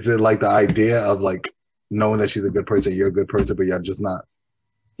 Is it like the idea of like knowing that she's a good person, you're a good person, but you're just not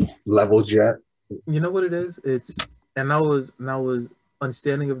leveled yet? You know what it is? And I was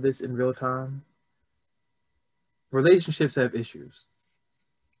understanding of this in real time. Relationships have issues.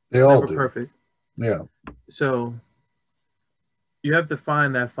 They all do. Perfect. Yeah. So you have to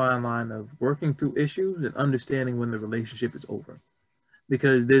find that fine line of working through issues and understanding when the relationship is over,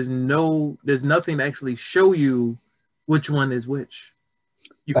 because there's nothing to actually show you which one is which.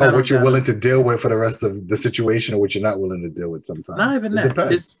 What you're willing to deal with for the rest of the situation, or what you're not willing to deal with sometimes. Not even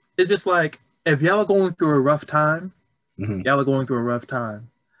that. It's just like, if y'all are going through a rough time, y'all are going through a rough time.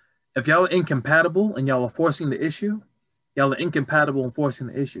 If y'all are incompatible and y'all are forcing the issue, y'all are incompatible and forcing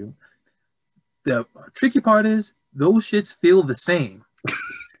the issue. The tricky part is those shits feel the same.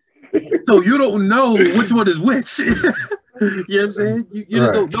 So you don't know which one is which. You know what I'm saying? You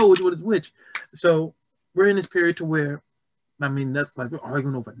just don't know which one is which. So we're in this period to where, I mean, that's like we're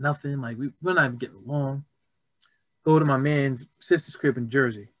arguing over nothing. Like we're not even getting along. Go to my man's sister's crib in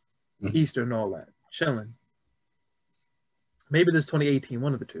Jersey, Easter and all that, chilling. Maybe this 2018,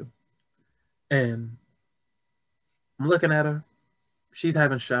 one of the two. And I'm looking at her. She's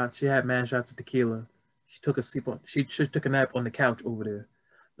having shots. She had mad shots of tequila. She took a nap on the couch over there.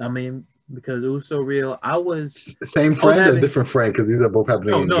 I mean, because it was so real. Same friend or different friend? Because these are both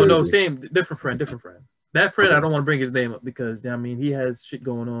happening. No, same, different friend. That friend, okay. I don't want to bring his name up because I mean he has shit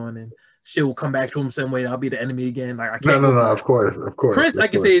going on and shit will come back to him some way. I'll be the enemy again. Like I can't. No. Of course. Chris, I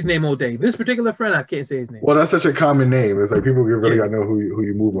can say his name all day. This particular friend, I can't say his name. Well, that's such a common name. It's like people really gotta know who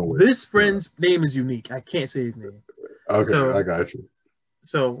you're moving with. This friend's name is unique. I can't say his name. Okay, so, I got you.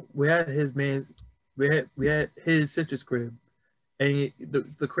 So we had we had his sister's crib, and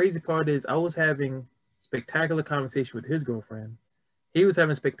the crazy part is I was having spectacular conversation with his girlfriend. He was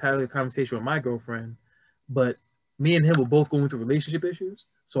having spectacular conversation with my girlfriend, but me and him were both going through relationship issues.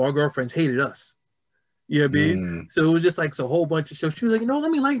 So our girlfriends hated us. You know what I mean? So it was just like a whole bunch of shows. She was like,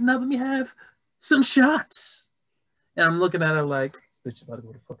 let me lighten up. Let me have some shots. And I'm looking at her like, this bitch is about to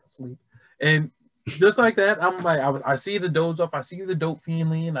go to fucking sleep. And just like that, I'm like, I see the doze off. I see the dope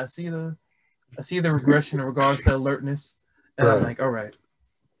feeling. I see the regression in regards to alertness. And I'm like, all right,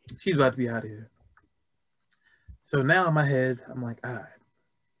 she's about to be out of here. So now in my head, I'm like, all right.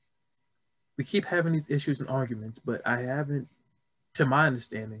 We keep having these issues and arguments, but I haven't, to my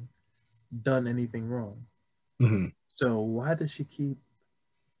understanding, done anything wrong. Mm-hmm. So why does she keep?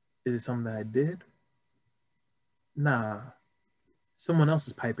 Is it something that I did? Nah. Someone else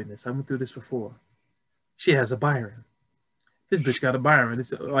is piping this. I went through this before. She has a Byron. This bitch got a Byron.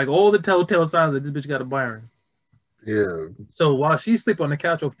 It's like all the telltale signs that this bitch got a Byron. Yeah. So while she sleep on the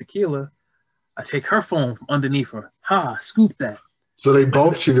couch over tequila, I take her phone from underneath her. Scoop that. So they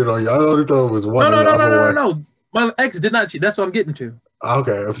both cheated on you. I only thought it was one. No. My ex did not cheat. That's what I'm getting to.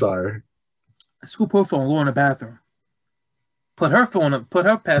 Okay, I'm sorry. I scoop her phone, go in the bathroom. Put her phone up, put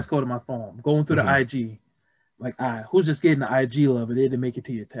her passcode on my phone. I'm going through the IG. Like, who's just getting the IG love and they didn't make it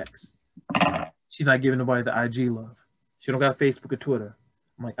to your text? She's not giving nobody the IG love. She don't got Facebook or Twitter.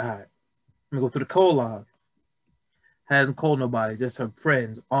 I'm like, all right. Let me go through the call log. Hasn't called nobody, just her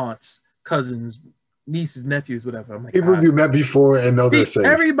friends, aunts, cousins, nieces, nephews, whatever. I'm like, People you met before and know they're safe.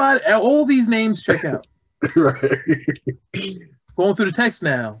 Everybody, all these names check out. Right. Going through the text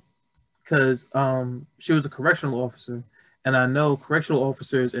now, because she was a correctional officer, and I know correctional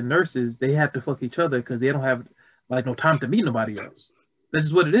officers and nurses, they have to fuck each other because they don't have like no time to meet nobody else. This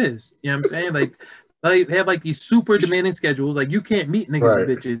is what it is. You know what I'm saying? Like they have like these super demanding schedules. Like you can't meet niggas and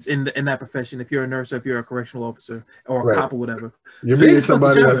bitches in that profession if you're a nurse or if you're a correctional officer or a cop or whatever. You're meeting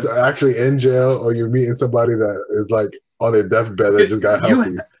somebody that's actually in jail, or you're meeting somebody that is like on their deathbed that just got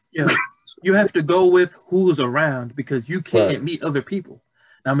healthy. You have to go with who's around because you can't meet other people.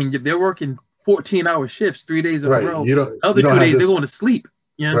 I mean, if they're working 14-hour shifts 3 days in a row, other 2 days they're going to sleep.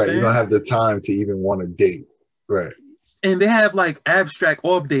 You know what I'm saying? You don't have the time to even want to date. Right. And they have like abstract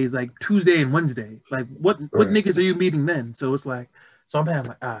off days like Tuesday and Wednesday. Like what niggas are you meeting then? So it's like, so I'm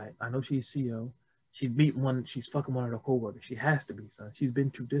like, all right, I know she's CO. She's fucking one of her coworkers. She has to be, son. She's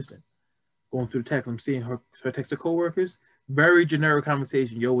been too distant. Going through the text, I'm seeing her text to coworkers. Very generic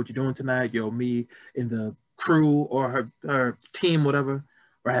conversation. Yo, what you doing tonight? Yo, me and the crew or her team, whatever.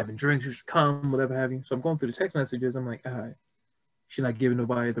 We're having drinks. You should come, whatever have you. So I'm going through the text messages. I'm like, all right, she's not giving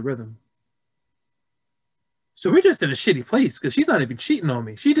nobody the rhythm. So we're just in a shitty place because she's not even cheating on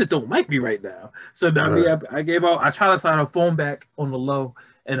me. She just don't like me right now. So I gave out. I tried to sign her phone back on the low.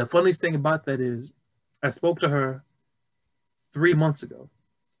 And the funniest thing about that is, I spoke to her 3 months ago.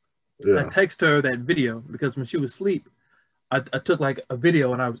 Yeah. I texted her that video because when she was asleep, I took like a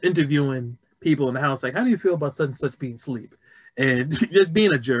video and I was interviewing people in the house. Like, how do you feel about such and such being asleep? And just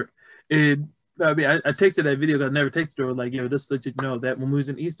being a jerk. And I mean, I texted that video because I never texted her. Like, just to let you know that when we was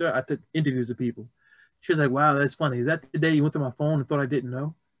in Easter, I took interviews of people. She was like, wow, that's funny. Is that the day you went through my phone and thought I didn't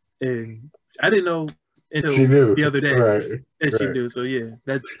know? And I didn't know until the other day. Right. She knew. So yeah,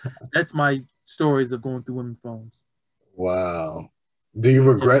 that's my stories of going through women's phones. Wow. Do you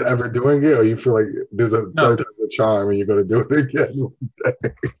regret ever doing it, or you feel like there's a third type of charm and you're going to do it again?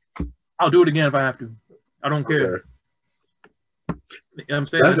 I'll do it again if I have to. I don't care. Okay. You know what I'm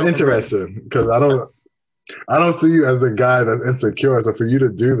saying? That's interesting because I don't see you as a guy that's insecure. So for you to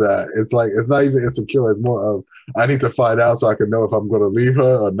do that, it's like it's not even insecure. It's more of I need to find out so I can know if I'm going to leave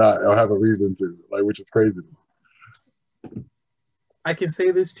her or not, or have a reason to. Like, which is crazy. I can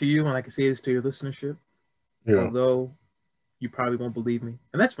say this to you, and I can say this to your listenership. Yeah. Although you probably won't believe me,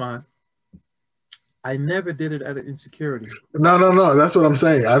 and that's fine. I never did it out of insecurity. No. That's what I'm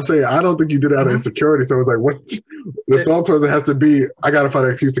saying. I'm saying I don't think you did it out of insecurity. So it's like, what the thought process has to be, I got to find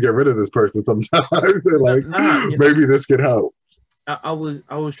an excuse to get rid of this person sometimes. And like, maybe this could help. I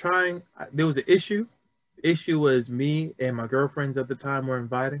was trying. There was an issue. The issue was me and my girlfriends at the time were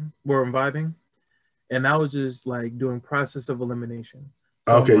vibing. And I was just like doing process of elimination.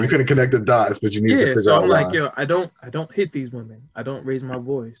 So okay, you couldn't connect the dots, but you need to figure out why. So I'm like, I don't hit these women. I don't raise my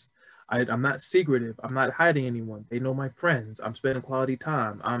voice. I'm not secretive. I'm not hiding anyone. They know my friends. I'm spending quality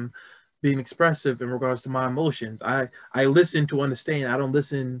time. I'm being expressive in regards to my emotions. I listen to understand. I don't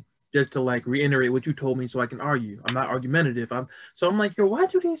listen just to like reiterate what you told me so I can argue. I'm not argumentative. So I'm like, yo,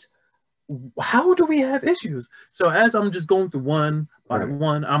 how do we have issues? So as I'm just going through one by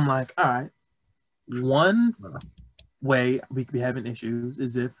one, I'm like, all right, one way we could be having issues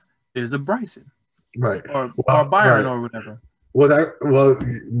is if there's a Bryson. Right. Or Byron or whatever. Well,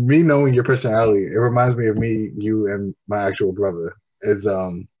 me knowing your personality, it reminds me of me, you, and my actual brother. Is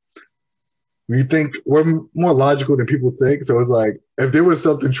we think we're more logical than people think. So it's like if there was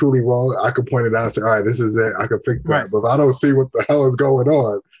something truly wrong, I could point it out and say, all right, this is it. I could fix that. Right. But if I don't see what the hell is going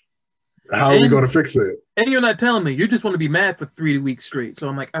on, how are we going to fix it? And you're not telling me. You just want to be mad for 3 weeks straight. So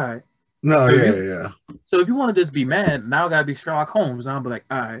I'm like, all right. No, yeah. So if you want to just be mad, now I got to be Sherlock Holmes. And I'll be like,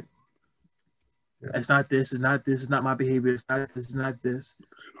 all right. Yeah. It's not this. It's not this. It's not my behavior. It's not this. It's not this.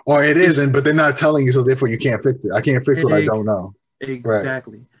 Or it isn't, but they're not telling you, so therefore you can't fix it. I can't fix what I don't know.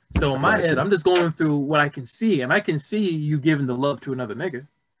 Exactly. Right. So in my head, I'm just going through what I can see, and I can see you giving the love to another nigga.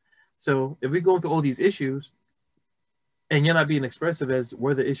 So if we're going through all these issues, and you're not being expressive as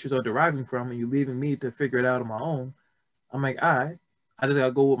where the issues are deriving from, and you're leaving me to figure it out on my own, I'm like, all right. I just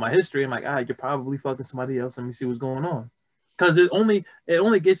gotta go with my history. I'm like, all right, you're probably fucking somebody else. Let me see what's going on. Because it only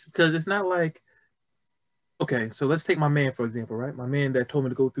gets, because it's not like, okay, so let's take my man, for example, right? My man that told me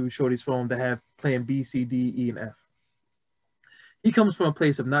to go through Shorty's phone to have plan B, C, D, E, and F. He comes from a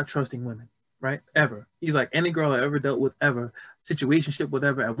place of not trusting women, right? Ever. He's like, any girl I ever dealt with, ever, situationship,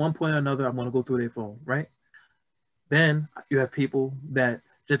 whatever, at one point or another, I'm going to go through their phone, right? Then you have people that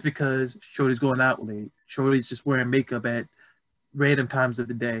just because Shorty's going out late, Shorty's just wearing makeup at random times of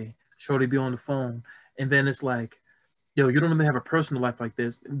the day, Shorty be on the phone, and then it's like, yo, you don't really have a personal life like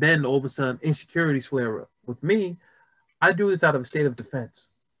this. And then all of a sudden, insecurities flare up. With me, I do this out of a state of defense.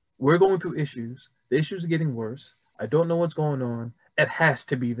 We're going through issues, The issues are getting worse. I don't know what's going on. It has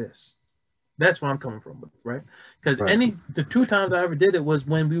to be this. That's where I'm coming from, right? Because Right. the 2 times I ever did it was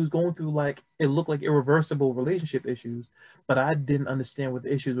when we was going through like it looked like irreversible relationship issues, but I didn't understand where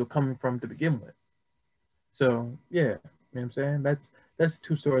the issues were coming from to begin with. So yeah, you know what I'm saying? That's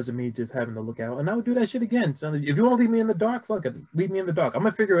 2 stories of me just having to look out, and I would do that shit again. So if you want to leave me in the dark, fuck it, leave me in the dark. I'm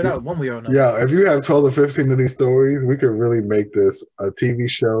gonna figure it out one way or another. Yeah, if you have 12 or 15 of these stories, we could really make this a TV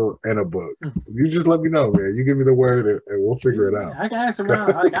show and a book. You just let me know, man. You give me the word and we'll figure it out. I can ask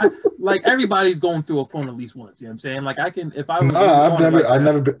around. Like everybody's going through a phone at least once. You know what I'm saying? Like I can, if I was. No,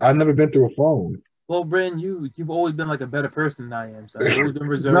 I've never been through a phone. Well, Brent, you've always been like a better person than I am. So I've always been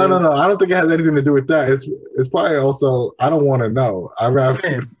reserved. No. I don't think it has anything to do with that. It's probably also I don't want to know.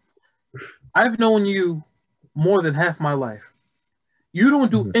 I've known you more than half my life. You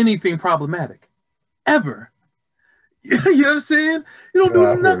don't do anything problematic, ever. You know what I'm saying? You don't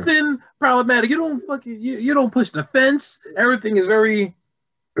do nothing problematic. You don't fucking you don't push the fence. Everything is very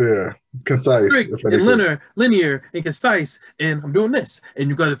concise, strict and linear and concise. And I'm doing this. And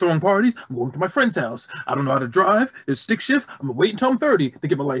you guys are throwing parties. I'm going to my friend's house. I don't know how to drive. It's stick shift. I'm gonna wait until I'm 30 to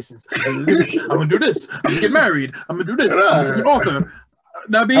get my license. I'm gonna do this. I'm gonna get married. I'm gonna do this. I'm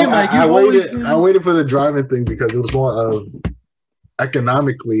gonna be an author. I waited for the driving thing because it was more of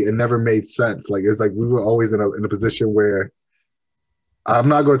economically it never made sense. Like it's like we were always in a position where I'm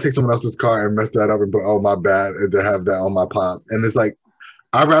not going to take someone else's car and mess that up and put my bad and to have that on my pop. And it's like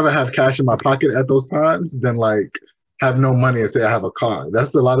I'd rather have cash in my pocket at those times than like have no money and say I have a car.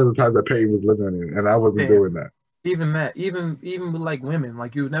 That's a lot of the times that Peyton was living in, and I wasn't doing that. Even with like women,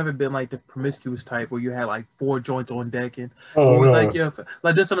 like you've never been like the promiscuous type where you had like 4 joints on deck and like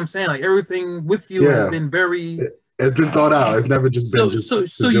that's what I'm saying. Like everything with you has been very. It's been thought out. It's never just been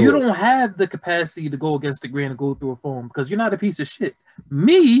so you don't have the capacity to go against the grain and go through a phone because you're not a piece of shit.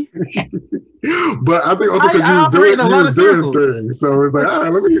 Me, but I think also because you was doing things, so it's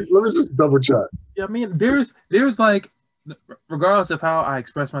like let me just double check. Yeah, I mean, there's like, regardless of how I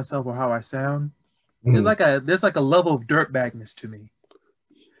express myself or how I sound. There's like a level of dirtbagness to me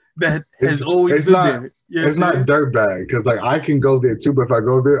that has always been there. Yeah, it's not dirtbag because like I can go there too, but if I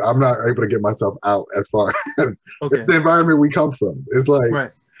go there, I'm not able to get myself out as far. It's the environment we come from. It's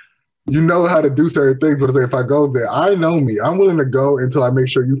like you know how to do certain things, but it's like if I go there, I know me. I'm willing to go until I make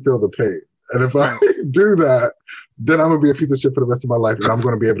sure you feel the pain, and if I do that, then I'm gonna be a piece of shit for the rest of my life, and I'm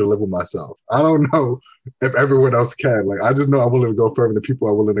gonna be able to live with myself. I don't know if everyone else can. Like, I just know I'm willing to go further than people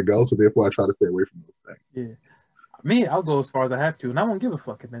are willing to go, so therefore I try to stay away from those things. Yeah. Me, I'll go as far as I have to, and I won't give a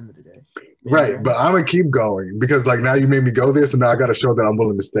fuck at the end of the day. Right, but I'm gonna keep going because like now you made me go there, so now I gotta show that I'm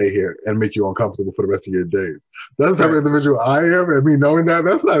willing to stay here and make you uncomfortable for the rest of your days. That's the type of individual I am, and me knowing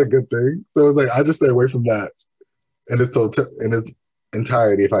that's not a good thing. So it's like I just stay away from that in its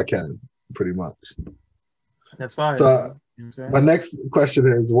entirety if I can, pretty much. That's fine. So my next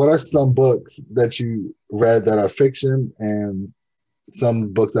question is, what are some books that you read that are fiction and some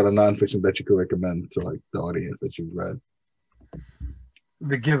books that are nonfiction that you could recommend to like the audience that you've read?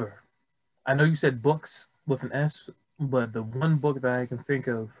 The Giver. I know you said books with an S, but the one book that I can think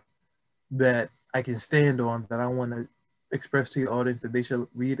of that I can stand on that I want to express to your audience that they should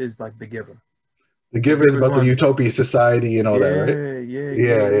read is like The Giver. The Giver is about the Utopia Society and all that, right?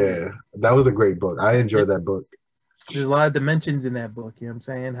 Yeah. That was a great book. I enjoyed that book. There's a lot of dimensions in that book, you know what I'm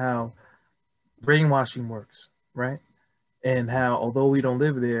saying? How brainwashing works, right? And how, although we don't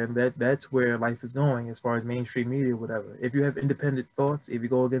live there, that's where life is going as far as mainstream media, whatever. If you have independent thoughts, if you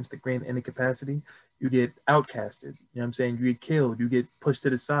go against the grain in any capacity, you get outcasted. You know what I'm saying? You get killed. You get pushed to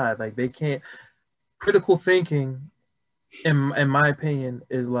the side. Like they can't. Critical thinking, in my opinion,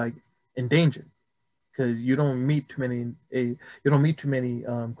 is like endangered because you don't meet too many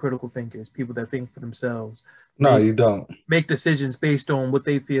critical thinkers, people that think for themselves. No, you don't make decisions based on what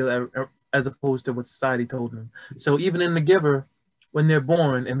they feel as opposed to what society told them. So even in The Giver, when they're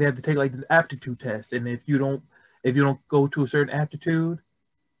born and they have to take like this aptitude test, and if you don't go to a certain aptitude,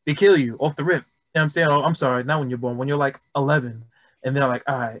 they kill you off the rip. You know what I'm saying? Oh, I'm sorry, not when you're born, when you're like 11, and they're like,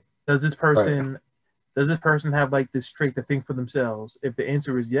 all right, does this person have like this trait to think for themselves? If the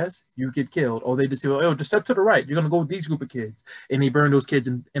answer is yes, you get killed. Or they just say, oh, just step to the right. You're gonna go with these group of kids, and they burn those kids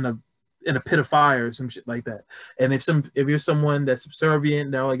in a pit of fire or some shit like that. And if you're someone that's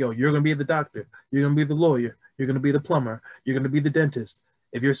subservient, they're like, yo, you're gonna be the doctor, you're gonna be the lawyer, you're gonna be the plumber, you're gonna be the dentist.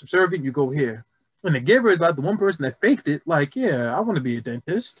 If you're subservient, you go here. And The Giver is about the one person that faked it, like, yeah, I want to be a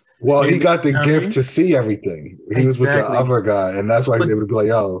dentist. Well, he got the gift to see everything. He was with the other guy, and that's why he was able to be like,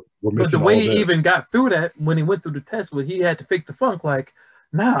 yo, we're missing all this. But the way he even got through that, when he went through the test, was he had to fake the funk, like,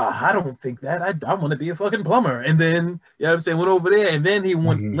 nah, I don't think that. I want to be a fucking plumber. And then, you know what I'm saying, went over there, and then he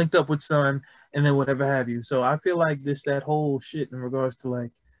linked up with Son, and then whatever have you. So I feel like this that whole shit in regards to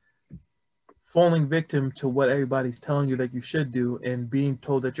like falling victim to what everybody's telling you that you should do and being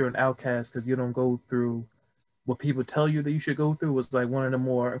told that you're an outcast because you don't go through what people tell you that you should go through was like one of the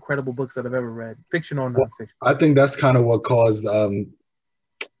more incredible books that I've ever read, fiction or nonfiction. I think that's kind of what caused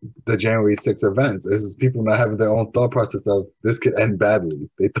the January 6th events. Is people not having their own thought process of this could end badly.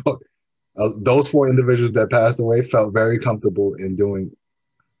 They thought those 4 individuals that passed away felt very comfortable in doing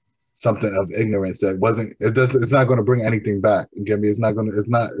something of ignorance that wasn't. It's not going to bring anything back. You get me? It's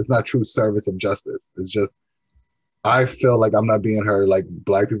not true service of justice. It's just I feel like I'm not being heard like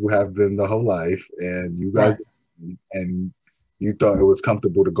Black people have been the whole life, and you guys. Right. And you thought it was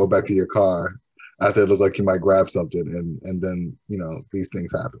comfortable to go back to your car after it looked like you might grab something, and then these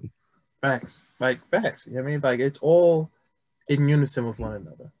things happen. Facts, like facts. You know what I mean, like it's all in unison with one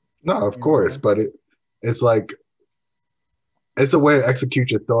another. No, of course, but it's like it's a way to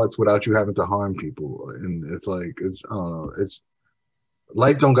execute your thoughts without you having to harm people, and it's like I don't know, it's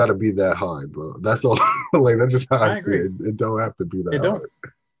life don't got to be that hard, bro. That's all. Like that's just how I see it. It don't have to be that hard.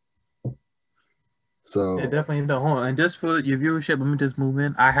 So it definitely don't. Hold on. And just for your viewership, let me just move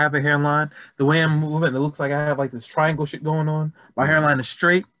in. I have a hairline. The way I'm moving, it looks like I have like this triangle shit going on. My hairline is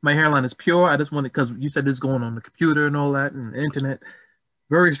straight. My hairline is pure. I just wanted, because you said this is going on the computer and all that and the internet.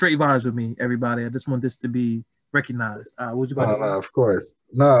 Very straight vibes with me, everybody. I just want this to be recognized. What you about to say? Of course.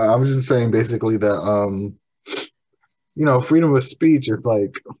 No, I was just saying basically that freedom of speech is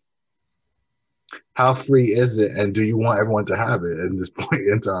like, how free is it, and do you want everyone to have it in this point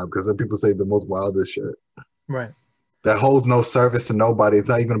in time? Because some people say the most wildest shit. Right. That holds no service to nobody. It's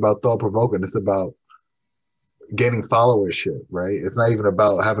not even about thought-provoking. It's about gaining followership, right? It's not even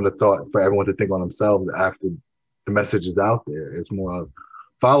about having a thought for everyone to think on themselves after the message is out there. It's more of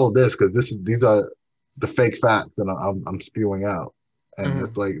follow this because these are the fake facts that I'm spewing out, and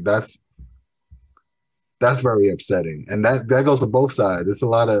it's like that's very upsetting. And that goes to both sides. There's a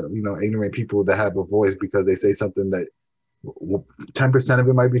lot of, ignorant people that have a voice because they say something that 10% of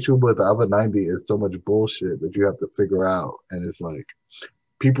it might be true, but the other 90 is so much bullshit that you have to figure out. And it's like,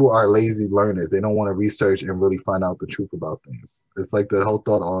 people are lazy learners. They don't want to research and really find out the truth about things. It's like the whole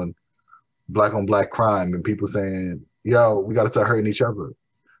thought on black crime and people saying, yo, we got to start hurting each other.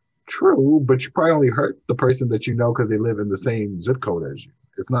 True, but you probably only hurt the person that you know because they live in the same zip code as you.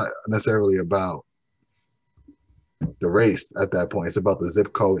 It's not necessarily about the race at that point. It's about the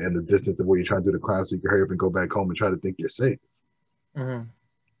zip code and the distance of where you're trying to do the crime so you can hurry up and go back home and try to think you're safe. Mm-hmm.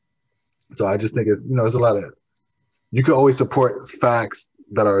 So I just think it's, it's a lot of, you can always support facts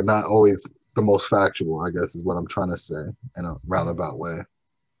that are not always the most factual, I guess is what I'm trying to say in a roundabout way.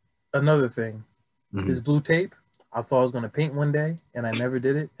 Another thing, this blue tape, I thought I was going to paint one day and I never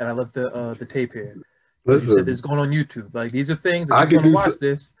did it. And I left the tape here. Listen, you said this is going on YouTube. Like these are things that you're going to watch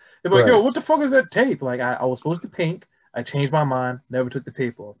this. They're like, yo, what the fuck is that tape? Like, I was supposed to paint. I changed my mind. Never took the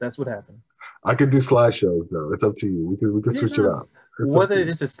tape off. That's what happened. I could do slideshows, though. It's up to you. We could switch it up. Whether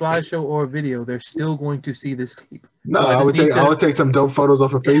it's a slideshow or a video, they're still going to see this tape. No, so I would take some dope photos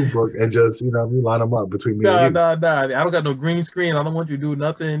off of Facebook and just, line them up between me and you. Nah. I don't got no green screen. I don't want you to do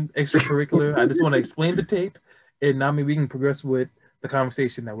nothing extracurricular. I just want to explain the tape, and now we can progress with the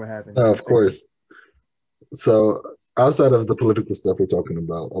conversation that we're having. Of course. So outside of the political stuff we're talking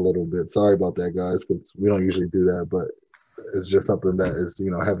about a little bit, sorry about that, guys, because we don't usually do that, but it's just something that is,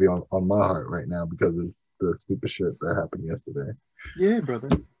 heavy on my heart right now because of the stupid shit that happened yesterday. Yeah, brother.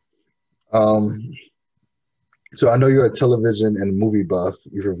 So I know you're a television and movie buff.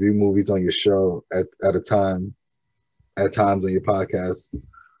 You review movies on your show at times on your podcast.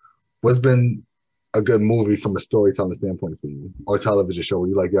 What's been a good movie from a storytelling standpoint for you, or a television show where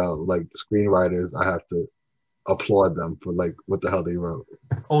you're like, yo, like the screenwriters, I have to applaud them for like what the hell they wrote?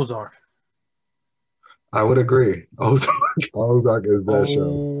 Ozark. I would agree. Ozark is that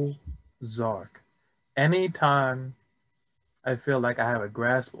show. Ozark. Anytime I feel like I have a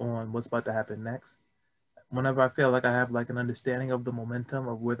grasp on what's about to happen next, whenever I feel like I have like an understanding of the momentum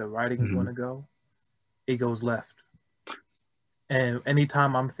of where the writing is going to go, it goes left. And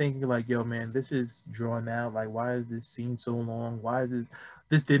anytime I'm thinking like, yo, man, this is drawn out. Like, why is this scene so long? Why is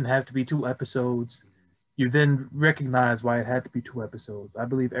this didn't have to be 2 episodes. You then recognize why it had to be 2 episodes. I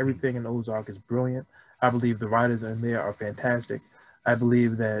believe everything in Ozark is brilliant. I believe the writers in there are fantastic. I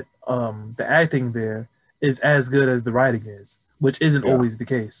believe that the acting there is as good as the writing is, which isn't always the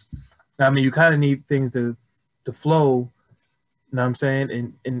case. I mean, you kind of need things to flow, you know what I'm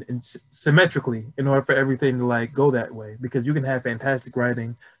saying, and symmetrically in order for everything to like go that way. Because you can have fantastic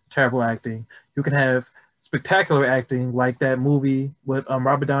writing, terrible acting. You can have spectacular acting like that movie with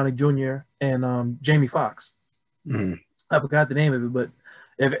Robert Downey Jr. and Jamie Foxx. I forgot the name of it, but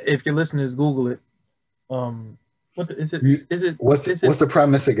If your listeners Google it, what the, is it? You, Is it? what's Is what's it? the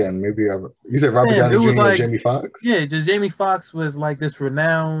premise again? Maybe you said Robert Damn, Downey it was Jr. and like Jamie Foxx. yeah, just Jamie Foxx was like this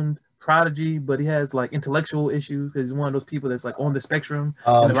renowned prodigy, but he has like intellectual issues because he's one of those people that's like on the spectrum.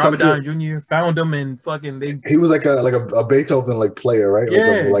 And then Robert Something. Downey Jr. found him and fucking they. He was like a Beethoven like player, right?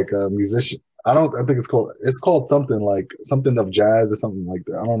 Yeah, Like a musician. I think it's called something like something of jazz or something like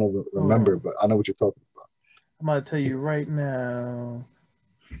that. I don't know remember, but I know what you're talking about. I'm gonna tell you right now.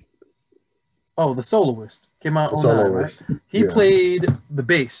 Oh, The Soloist came out The in 09, Soloist. right? He played the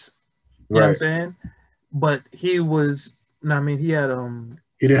bass. You know what I'm saying? But he was, I mean, he had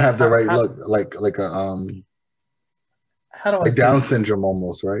he didn't have the right look, like a how do I like say Down it? syndrome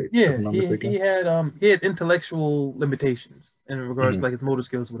almost, right? Yeah, If I'm not he mistaken. he had intellectual limitations in regards to like his motor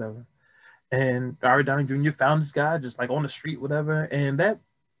skills, whatever. And Robert Downey Jr. found this guy just like on the street, whatever, and that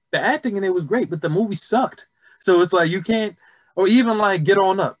the acting in it was great, but the movie sucked. So it's like you can't, or even like Get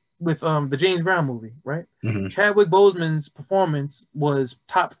On Up with the James Brown movie, right? Mm-hmm. Chadwick Boseman's performance was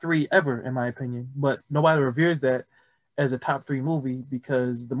top 3 ever in my opinion, but nobody reveres that as a top 3 movie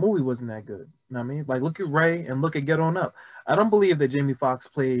because the movie wasn't that good. You know what I mean? Like look at Ray and look at Get On Up. I don't believe that Jamie Foxx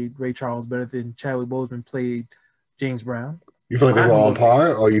played Ray Charles better than Chadwick Boseman played James Brown. You feel like they were on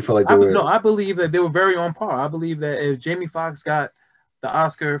par, or you feel like they were? No, I believe that they were very on par. I believe that if Jamie Foxx got the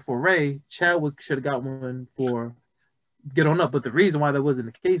Oscar for Ray, Chadwick should have got one for Get On Up. But the reason why that wasn't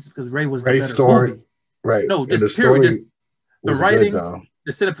the case is because Ray was the better story, movie. right? No, just and the period. story Just the was writing, good,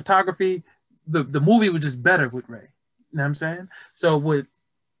 the cinematography, the movie was just better with Ray. You know what I'm saying? So with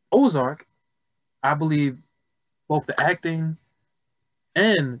Ozark, I believe both the acting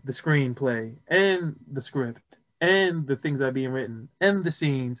and the screenplay and the script and the things that are being written and the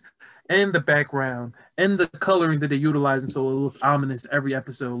scenes and the background and the coloring that they're utilizing so it looks ominous every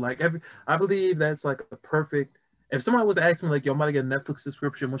episode. Like I believe that's like a perfect. If somebody was to ask me like, yo, I'm about to get a Netflix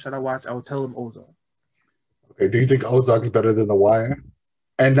subscription, what should I watch? I would tell them Ozark. Okay, do you think Ozark is better than The Wire?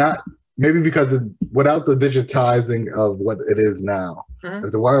 And not maybe because without the digitizing of what it is now. Mm-hmm.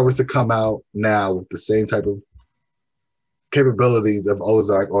 If The Wire was to come out now with the same type of capabilities of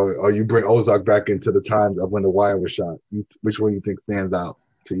Ozark, or you bring Ozark back into the times of when The Wire was shot, which one you think stands out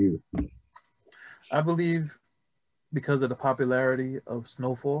to you? I believe because of the popularity of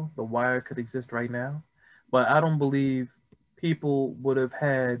Snowfall, The Wire could exist right now, but I don't believe people would have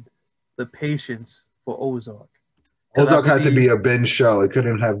had the patience for Ozark. Ozark had to be a binge show. It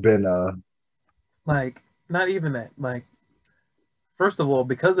couldn't have been like not even that. Like first of all,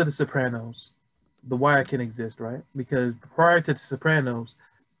 because of The Sopranos, The Wire can exist, right? Because prior to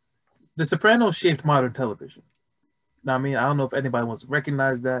The Sopranos shaped modern television. Now, I mean, I don't know if anybody wants to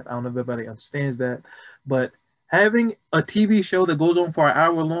recognize that. I don't know if everybody understands that. But having a TV show that goes on for an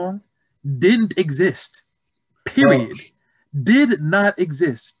hour long didn't exist. Period. Did not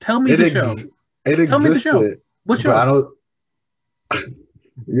exist. Tell me the show. It existed. Tell me the show. What show? I don't.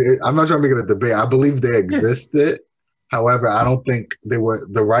 I'm not trying to make it a debate. I believe they existed. Yeah. However, I don't think they were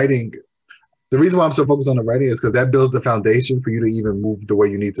the writing. The reason why I'm so focused on the writing is because that builds the foundation for you to even move the way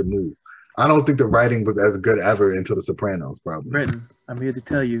you need to move. I don't think the writing was as good ever until The Sopranos, probably. Brenton, I'm here to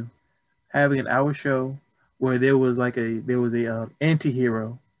tell you, having an hour show where there was a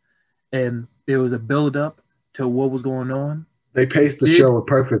anti-hero and there was a build up to what was going on. They paced the show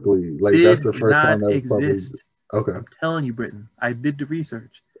perfectly. Like that's the first time that exist. Okay. I'm telling you, Brenton, I did the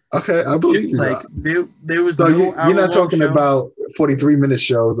research. Okay, I believe you. Like there was so no you're not talking show. about 43-minute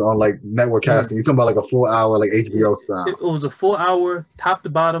shows on like network casting. You're talking about like a 4-hour like HBO style. It was a 4-hour top to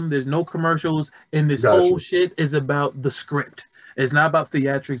bottom. There's no commercials, and this whole shit is about the script. It's not about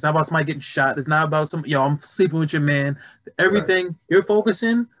theatrics. It's not about somebody getting shot. It's not about I'm sleeping with your man. Everything you're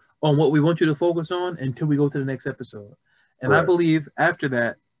focusing on what we want you to focus on until we go to the next episode. And I believe after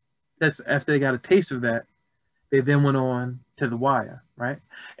that, after they got a taste of that, they then went on to The Wire, right?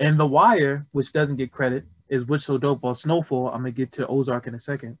 And The Wire, which doesn't get credit, is what's so dope about Snowfall. I'm gonna get to Ozark in a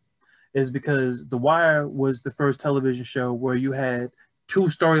second. Is because The Wire was the first television show where you had 2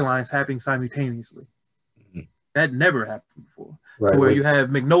 storylines happening simultaneously. Mm-hmm. That never happened before. Right, where you have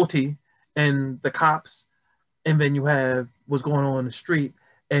McNulty and the cops, and then you have what's going on in the street,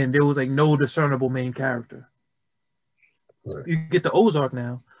 and there was like no discernible main character. Right. You get to Ozark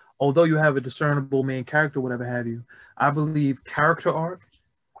now, although you have a discernible main character, whatever have you, I believe character arc,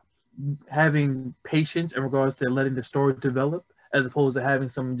 having patience in regards to letting the story develop, as opposed to having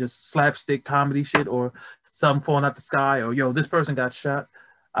some just slapstick comedy shit or something falling out the sky or, this person got shot.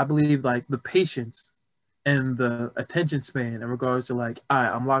 I believe like the patience and the attention span in regards to like,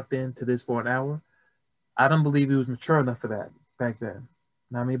 I'm locked into this for an hour. I don't believe he was mature enough for that back then.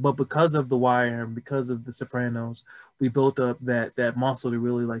 I mean, but because of The Wire and because of The Sopranos, we built up that muscle to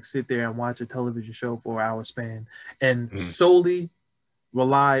really like sit there and watch a television show for an hour span and solely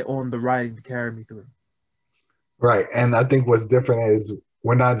rely on the writing to carry me through. Right, and I think what's different is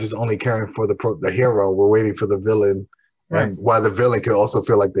we're not just only caring for the hero; we're waiting for the villain, Right. and while the villain can also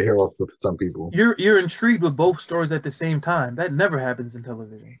feel like the hero for some people. You're intrigued with both stories at the same time. That never happens in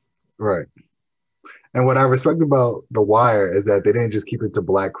television. Right. And what I respect about The Wire is that they didn't just keep it to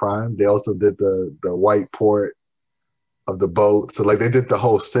black crime; they also did the white port of the boat. So like they did the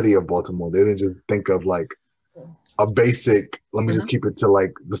whole city of Baltimore. They didn't just think of like a basic, let me just keep it to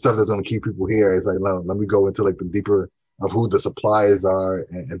like the stuff that's going to keep people here. It's like, no, let me go into like the deeper of who the suppliers are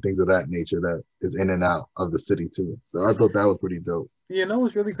and things of that nature that is in and out of the city too. So I thought that was pretty dope. You know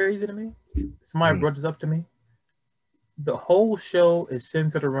what's really crazy to me? Somebody brought this up to me. The whole show is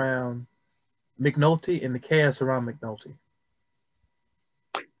centered around McNulty and the chaos around McNulty.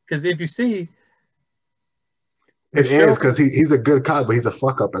 Because if you see, it is because he's a good cop, but he's a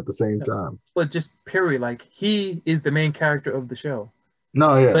fuck up at the same time. But just period, like he is the main character of the show.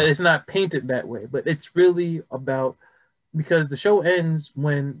 No, yeah. But it's not painted that way. But it's really about, because the show ends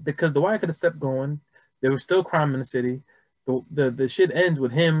because The Wire could have stepped going. There was still crime in the city. The shit ends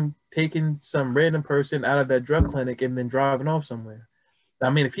with him taking some random person out of that drug clinic and then driving off somewhere. I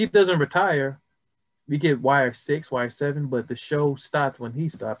mean, if he doesn't retire, we get Wire 6, Wire 7, but the show stopped when he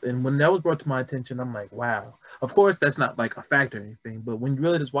stopped. And when that was brought to my attention, I'm like, wow. Of course, that's not like a fact or anything, but when you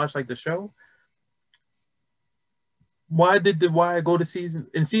really just watch like the show, why did the Wire go to season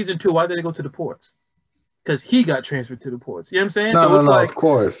 2? Why did they go to the ports? Because he got transferred to the ports. You know what I'm saying? No, of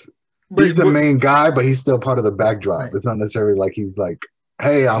course. He's the main guy, but he's still part of the backdrop. Right. It's not necessarily like he's like,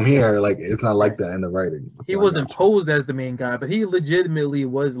 hey, I'm here. Like, it's not like that in the writing. He wasn't posed as the main guy, but he legitimately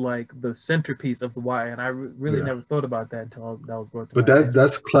was like the centerpiece of The Wire. And I really never thought about that until that was brought to my attention.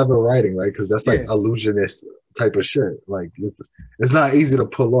 That's clever writing, right? Because that's like illusionist type of shit. Like, it's not easy to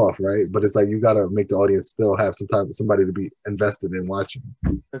pull off, right? But it's like you got to make the audience still have somebody to be invested in watching.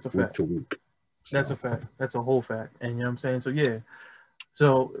 That's a fact. Week to week. So. That's a fact. That's a whole fact. And you know what I'm saying? So, yeah.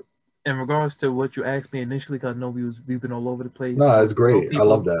 So, in regards to what you asked me initially, because I know we've been all over the place. No, it's great. I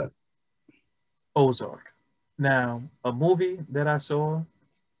love that. Ozark. Now, a movie that I saw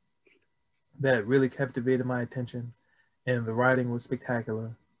that really captivated my attention, and the writing was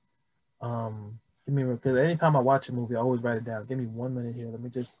spectacular. Because anytime I watch a movie, I always write it down. Give me 1 minute here. Let me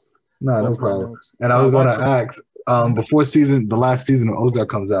just. No problem. And I was going to ask, before the last season of Ozark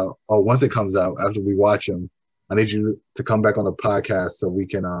comes out, or once it comes out, after we watch them, I need you to come back on the podcast so we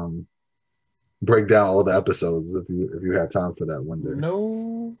can break down all the episodes if you have time for that one day.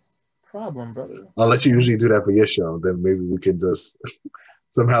 No problem, brother. Unless you usually do that for your show, then maybe we can just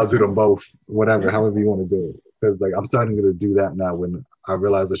somehow do them both, whatever, however you want to do it. Because like I'm starting to do that now when I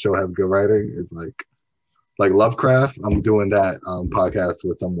realize the show has good writing. It's like Lovecraft. I'm doing that podcast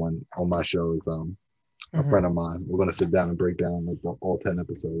with someone on my show. It's a friend of mine. We're gonna sit down and break down like all 10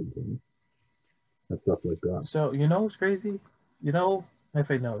 episodes and stuff like that. So you know what's crazy? You know, if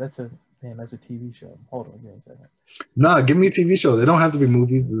I know that's a TV show. Hold on, give me a second. Nah, give me a TV show. They don't have to be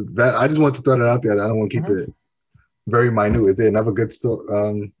movies. That I just want to throw that out there. I don't want to keep it very minute. Is there another good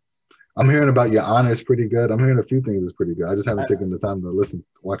story? I'm hearing about Your Honor is pretty good. I'm hearing a few things is pretty good. I just haven't taken the time to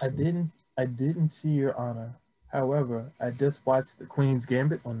watch them. I didn't see Your Honor. However, I just watched The Queen's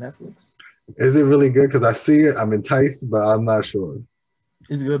Gambit on Netflix. Is it really good? Because I see it, I'm enticed, but I'm not sure.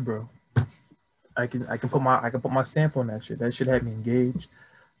 It's good, bro. I can put my stamp on that shit. That shit had me engaged.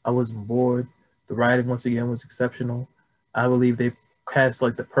 I wasn't bored. The writing once again was exceptional. I believe they cast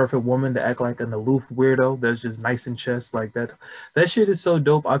like the perfect woman to act like an aloof weirdo that's just nice and chest like that. That shit is so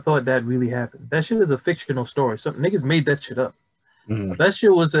dope. I thought that really happened. That shit is a fictional story. Some niggas made that shit up. That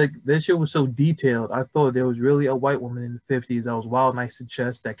shit was so detailed. I thought there was really a white woman in the 50s that was wild, nice and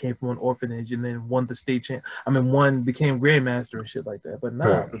chest that came from an orphanage and then won the state one became grandmaster and shit like that. But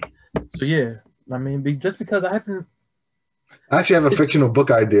nah. So yeah, I mean, just because I actually have a fictional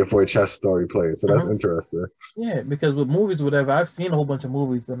book idea for a chess story play, so that's interesting. Yeah, because with movies, whatever, I've seen a whole bunch of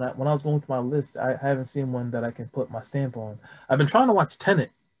movies, but when I was going through my list, I haven't seen one that I can put my stamp on. I've been trying to watch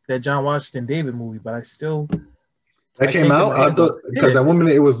Tenet, that John Washington David movie, but I still. That came out. I thought because at 1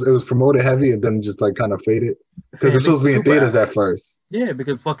 minute it was promoted heavy and then just like kind of faded because it was supposed to be in theaters at first. Yeah,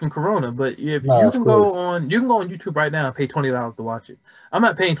 because fucking Corona. But yeah, you can go on YouTube right now and pay $20 to watch it. I'm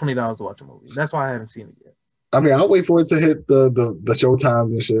not paying $20 to watch a movie. That's why I haven't seen it yet. I mean, I'll wait for it to hit the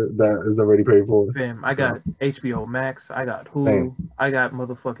Showtimes and shit that is already paid for. Fam, I got HBO Max, I got Hulu, I got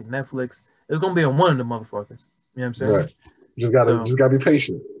motherfucking Netflix. It's gonna be on one of the motherfuckers. You know what I'm saying? Right. Just gotta be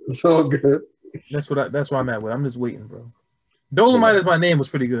patient. It's all good. That's where I'm at with. I'm just waiting, bro. Dolomite Yeah. is My Name was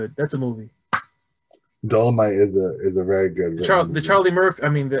pretty good. That's a movie. Dolomite is a very good movie. The Charlie Murphy, I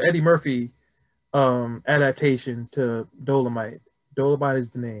mean the Eddie Murphy adaptation to Dolomite. Dolomite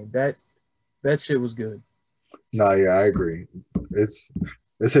is the name. That shit was good. No, yeah, I agree. It's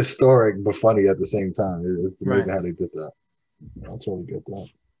historic but funny at the same time. It's amazing how they did that. I totally get that.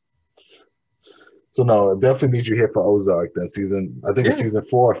 So no, definitely need you here for Ozark. That season, I think it's season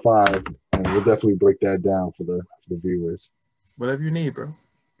 4 or 5, and we'll definitely break that down for the viewers. Whatever you need, bro.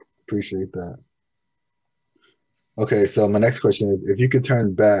 Appreciate that. Okay, so my next question is: if you could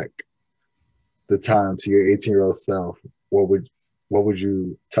turn back the time to your 18-year-old self, what would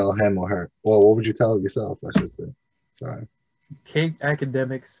you tell him or her? Well, what would you tell yourself? I should say. Sorry. Take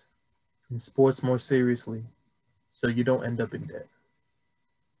academics and sports more seriously, so you don't end up in debt.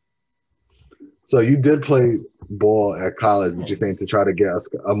 So you did play ball at college, but you're saying to try to get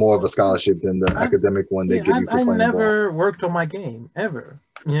a more of a scholarship than the academic one they give you for playing ball. I never worked on my game ever.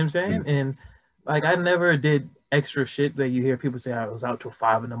 You know what I'm saying? And like I never did extra shit that you hear people say I was out till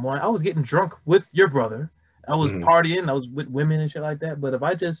 5 a.m. I was getting drunk with your brother. I was partying. I was with women and shit like that. But if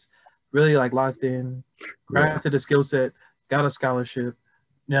I just really like locked in, crafted a skill set, got a scholarship,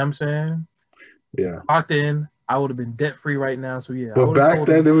 you know what I'm saying? Yeah. Locked in, I would have been debt free right now. So yeah. But back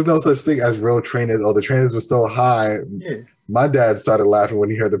then there was no such thing as real trainers. The trainers were so high. Yeah. My dad started laughing when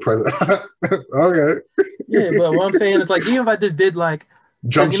he heard the president. Okay. Yeah, but what I'm saying is like even if I just did like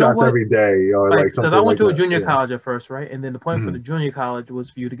jump shots every day or like something. Because I went to a that. junior college at first, right? And then the point for the junior college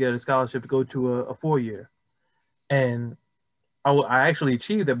was for you to get a scholarship to go to a 4-year. And I actually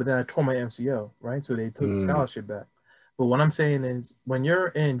achieved that, but then I tore my MCL, right? So they took the scholarship back. But what I'm saying is when you're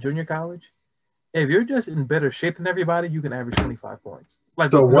in junior college, if you're just in better shape than everybody, you can average 25 points.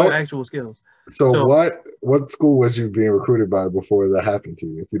 Like so with no actual skills. So what school was you being recruited by before that happened to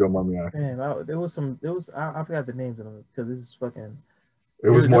you, if you don't mind me asking? Man, I forgot the names of them because this is fucking. It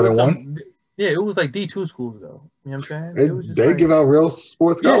was more than one? Yeah, it was like D2 schools though. You know what I'm saying? They give out real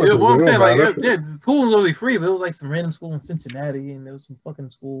sports scholarships. Yeah, what I'm saying, like, the school was really free, but it was like some random school in Cincinnati, and there was some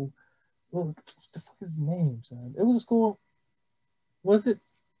fucking school. What the fuck is his name, son? It was a school. Was it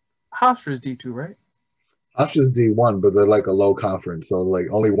Hofstra's D2, right? Hofstra's D1, but they're like a low conference, so like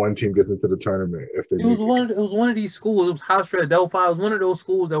only one team gets into the tournament if they. It was one of these schools. It was Hofstra Adelphi. It was one of those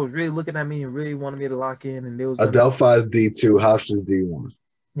schools that was really looking at me and really wanted me to lock in, and there was Adelphi's D2, Hofstra's D1.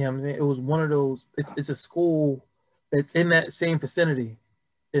 Yeah, I'm saying it was one of those. It's a school that's in that same vicinity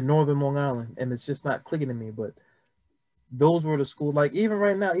in northern Long Island, and it's just not clicking to me. But those were the schools. Like even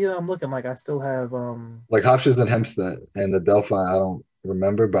right now, I'm looking like I still have like Hofstra's in Hempstead and Adelphi. I don't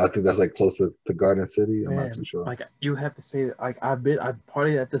remember, but I think that's like closer to Garden City. I'm not too sure. Like you have to say that. Like I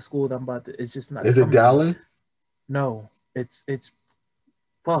partied at the school that I'm about to. It's just not. Is it Dallin? No, it's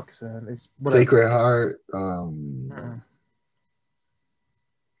fuck, son. It's whatever. Sacred Heart. All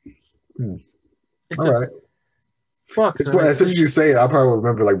right. Fuck. As soon as you say it, I probably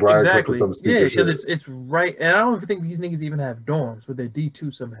remember like Briar Cliff or some stupid shit. Because it's right, and I don't even think these niggas even have dorms, but they're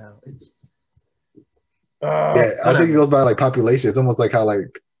D2 somehow. It's I think it goes by like population. It's almost like how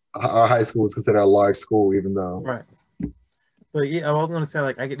like our high school is considered a large school, even though right. But yeah, I was gonna say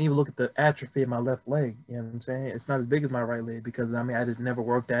like I can even look at the atrophy in my left leg. You know what I'm saying? It's not as big as my right leg because I mean I just never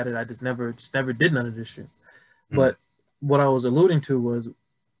worked at it. I just never did none of this shit. But what I was alluding to was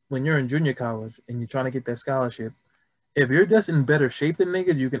when you're in junior college and you're trying to get that scholarship, if you're just in better shape than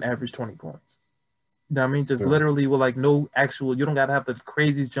niggas, you can average 20 points. You know what I mean? Just literally with like no actual, you don't gotta have the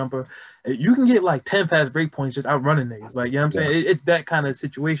craziest jumper. You can get like 10 fast break points just outrunning niggas. Like, you know what I'm saying? It's that kind of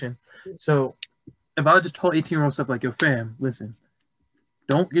situation. So if I just told 18-year-old stuff like, yo, fam, listen,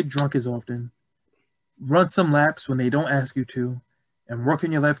 don't get drunk as often. Run some laps when they don't ask you to, and work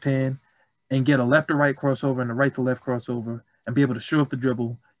in your left hand and get a left to right crossover and a right to left crossover and be able to show up the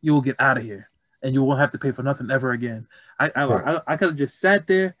dribble, you will get out of here. And you won't have to pay for nothing ever again. I could have just sat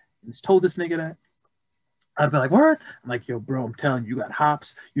there and just told this nigga that. I'd be like, word? I'm like, yo, bro, I'm telling you, you got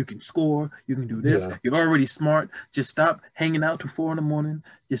hops, you can score, you can do this. You're already smart. Just stop hanging out till 4 a.m.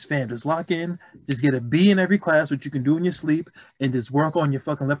 Just lock in, just get a B in every class, which you can do in your sleep, and just work on your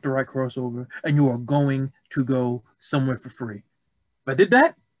fucking left to right crossover, and you are going to go somewhere for free. If I did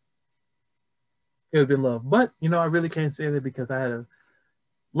that, it would have been love. But, I really can't say that because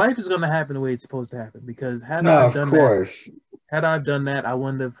life is going to happen the way it's supposed to happen. Because had I done that, I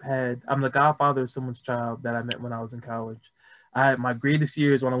wouldn't have had. I'm the godfather of someone's child that I met when I was in college. I had my greatest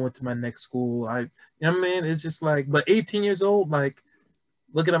years when I went to my next school. You know what I mean? It's just like, but 18 years old, like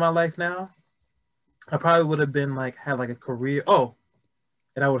looking at my life now, I probably would have been like, had like a career. Oh,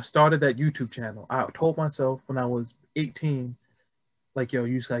 and I would have started that YouTube channel. I told myself when I was 18, like, yo,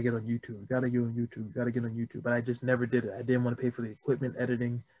 you just gotta get on YouTube. You gotta get on YouTube. You gotta get on YouTube. But I just never did it. I didn't want to pay for the equipment,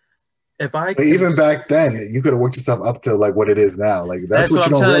 editing. If I But can, even back then, you could have worked yourself up to like what it is now. Like that's that's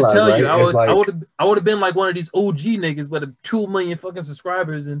what what you I'm don't trying to realize, tell right? you. It's like I would have been like one of these OG niggas with 2 million fucking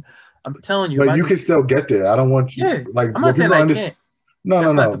subscribers, and I'm telling you, if but I you just can still get there. I don't want you yeah, like I'm what not saying people I understand. can't. No, no,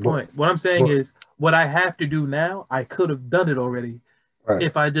 That's not no. the point. What I'm saying But is what I have to do now, I could have done it already right.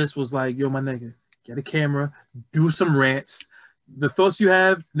 if I just was like, yo, my nigga, get a camera, do some rants. The thoughts you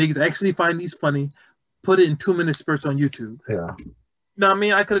have, niggas actually find these funny, put it in 2 minute spurts on YouTube. Yeah. You know what I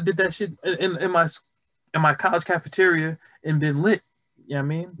mean? I could have did that shit in my college cafeteria and been lit. You know what I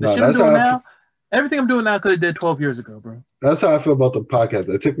mean? The No, shit I'm that's doing how now, everything I'm doing now could have did 12 years ago, bro. that's how I feel about the podcast.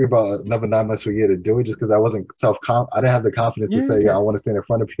 It took me about another 9 months to a year to do it, just because I wasn't I didn't have the confidence to say, yeah, I Yeah. want to stand in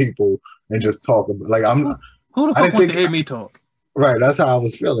front of people and just talk. Like Who the I fuck didn't wants to think hear me talk? right. That's how I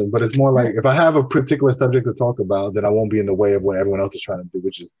was feeling. But it's more like Right. if I have a particular subject to talk about, then I won't be in the way of what everyone else is trying to do,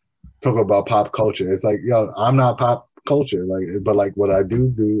 which is talk about pop culture. It's like, yo, I'm not pop culture. Like, but like what I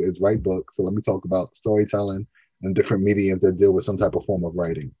do is write books. So let me talk about storytelling and different mediums that deal with some type of form of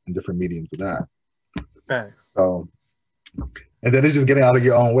writing and different mediums of that. Facts. So, and then it's just getting out of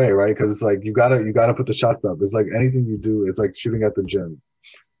your own way, right? Because it's like you gotta put the shots up. It's like anything you do. It's like shooting at the gym.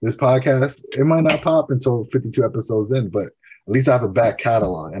 This podcast, it might not pop until 52 episodes in, but at least I have a back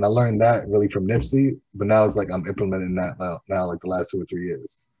catalog. And I learned that really from Nipsey, but now it's like I'm implementing that now like the last 2 or 3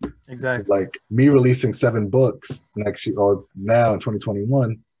 years. Exactly. So like me releasing 7 books next year or now in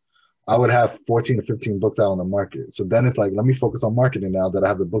 2021, I would have 14 to 15 books out on the market. So then it's like, let me focus on marketing now that I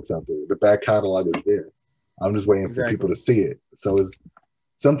have the books out there. The back catalog is there. I'm just waiting for people to see it. So it's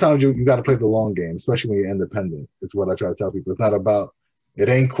sometimes you got to play the long game, especially when you're independent. It's what I try to tell people. It's not about it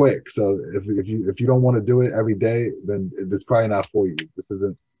ain't quick. So if you don't want to do it every day, then it's probably not for you. This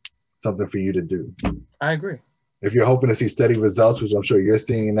isn't something for you to do. I agree. If you're hoping to see steady results, which I'm sure you're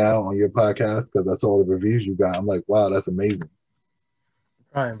seeing now on your podcast, because that's all the reviews you got, I'm like, wow, that's amazing. I'm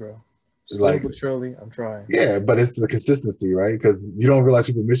trying, bro. Slowly but surely, I'm trying. Yeah, but it's the consistency, right? Because you don't realize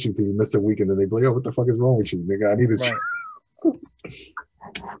people miss you till you miss a week, and then they be like, "Yo, what the fuck is wrong with you, nigga? I need to." Right.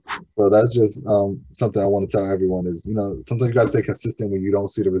 So that's just something I want to tell everyone is, sometimes you got to stay consistent when you don't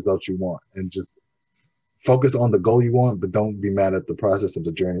see the results you want, and just focus on the goal you want, but don't be mad at the process of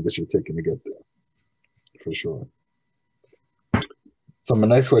the journey that you're taking to get there. For sure. So my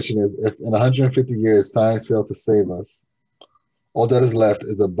next question is: if in 150 years science failed to save us, all that is left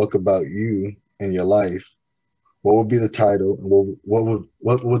is a book about you and your life, what would be the title, and what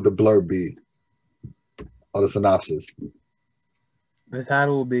would the blurb be, or the synopsis? The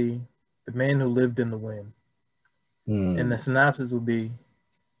title will be "The Man Who Lived in the Wind," and the synopsis will be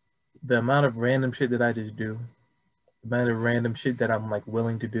the amount of random shit that I just do, the amount of random shit that I'm like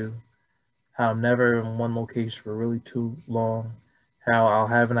willing to do, how I'm never in one location for really too long, how I'll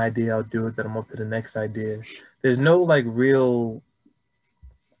have an idea, I'll do it, then I'm up to the next idea. There's no like real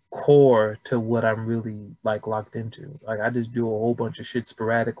core to what I'm really like locked into. Like I just do a whole bunch of shit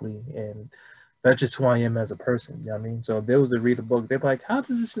sporadically, and that's just who I am as a person. You know what I mean? So if there was to read a book, they'd be like, how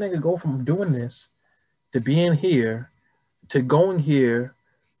does this nigga go from doing this to being here to going here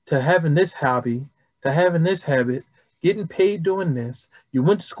to having this hobby to having this habit, getting paid doing this? You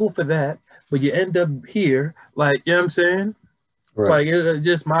went to school for that, but you end up here. Like, you know what I'm saying? Right. Like it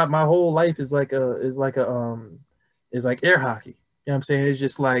just my whole life is like air hockey. You know what I'm saying? It's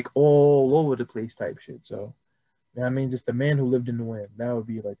just like all over the place type shit. So, you know what I mean? Just The Man Who Lived in the Wind. That would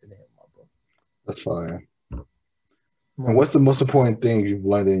be like the name of my book. That's fire. And what's the most important thing you've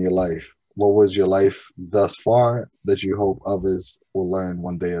learned in your life? What was your life thus far that you hope others will learn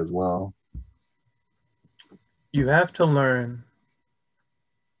one day as well? You have to learn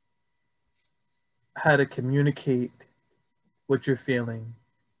how to communicate what you're feeling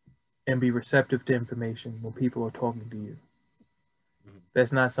and be receptive to information when people are talking to you.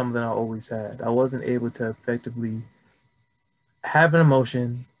 That's not something I always had. I wasn't able to effectively have an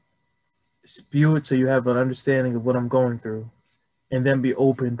emotion, spew it so you have an understanding of what I'm going through, and then be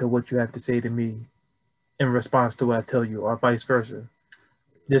open to what you have to say to me in response to what I tell you, or vice versa.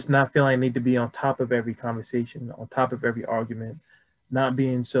 Just not feeling I need to be on top of every conversation, on top of every argument, not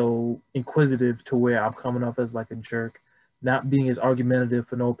being so inquisitive to where I'm coming off as like a jerk, not being as argumentative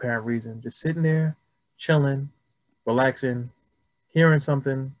for no apparent reason, just sitting there, chilling, relaxing, hearing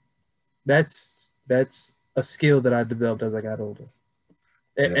something. That's a skill that I developed as I got older.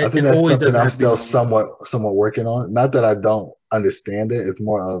 Yeah, I think that's something I'm still somewhat working on. Not that I don't understand it. It's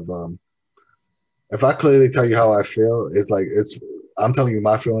more of if I clearly tell you how I feel, I'm telling you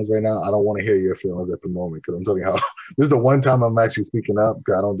my feelings right now. I don't want to hear your feelings at the moment because I'm telling you how this is the one time I'm actually speaking up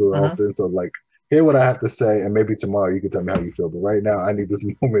because I don't do it often. So like hear what I have to say, and maybe tomorrow you can tell me how you feel. But right now, I need this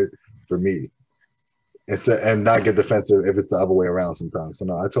moment for me, and not get defensive if it's the other way around sometimes. So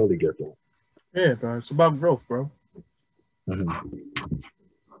no, I totally get that. Yeah, bro. It's about growth, bro. Mm-hmm.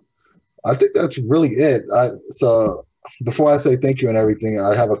 I think that's really it. So before I say thank you and everything,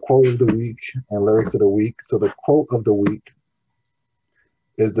 I have a quote of the week and lyrics of the week. So the quote of the week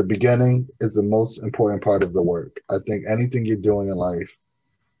is the beginning is the most important part of the work. I think anything you're doing in life,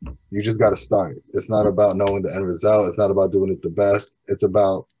 you just got to start. It's not about knowing the end result. It's not about doing it the best. It's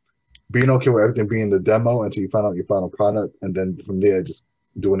about being okay with everything being the demo until you find out your final product. And then from there, just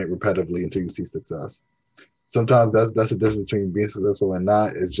doing it repetitively until you see success. Sometimes that's the difference between being successful and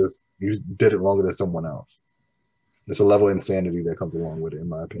not. It's just you did it longer than someone else. There's a level of insanity that comes along with it, in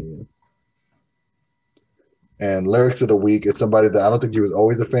my opinion. And lyrics of the week is somebody that I don't think you was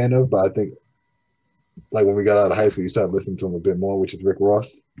always a fan of, but I think like when we got out of high school, you started listening to him a bit more, which is Rick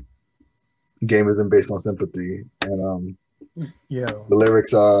Ross. Game isn't based on sympathy. And the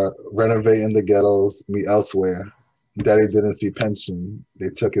lyrics are renovating the ghettos, meet elsewhere. Daddy didn't see pension. They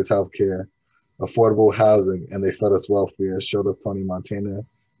took his health care. Affordable housing, and they fed us welfare. Showed us Tony Montana.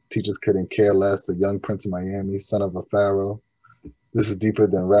 Teachers couldn't care less. The young prince of Miami, son of a pharaoh. This is deeper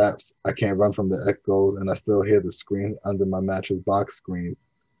than raps. I can't run from the echoes, and I still hear the scream under my mattress box screens.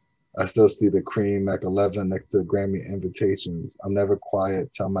 I still see the cream Mac 11 next to Grammy invitations. I'm never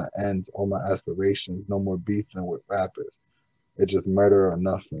quiet till my ends, all my aspirations. No more beefing with rappers. It's just murder or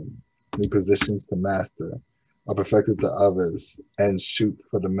nothing. New positions to master. I perfected the others and shoot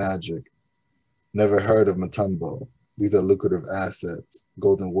for the magic. Never heard of Matumbo. These are lucrative assets,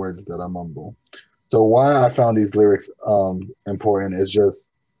 golden words that I mumble. So why I found these lyrics important is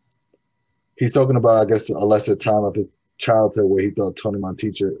just, he's talking about, I guess, a lesser time of his childhood where he thought Tony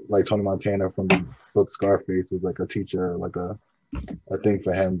Montana from the book Scarface was like a teacher, like a thing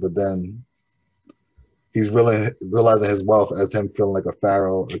for him. But then he's really realizing his wealth as him feeling like a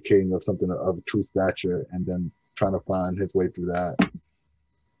pharaoh, a king of something of true stature, and then trying to find his way through that.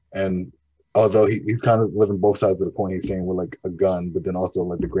 And although he's kind of living both sides of the coin, he's saying with like a gun, but then also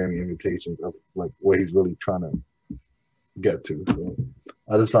like the Grammy invitations of like where he's really trying to get to. So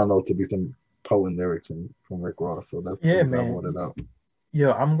I just found out to be some potent lyrics from Rick Ross. So that's I wanted out.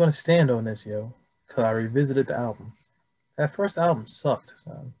 Yo, I'm gonna stand on this, yo, because I revisited the album. That first album sucked,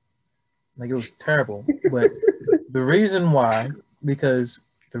 son. Like it was terrible. But the reason why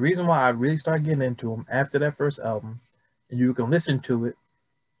I really started getting into him after that first album, and you can listen to it.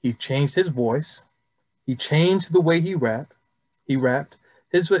 He changed his voice. He changed the way he rapped. If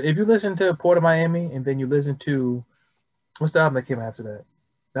you listen to Port of Miami and then you listen to, what's the album that came after that?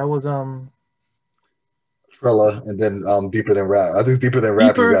 That was Trilla, and then Deeper Than Rap. I think Deeper Than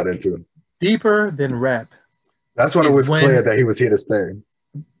Rap you got into. Deeper Than Rap. That's when it was clear that he was here to stay.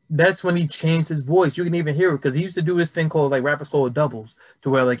 That's when he changed his voice. You can even hear it because he used to do this thing called like rappers called doubles, to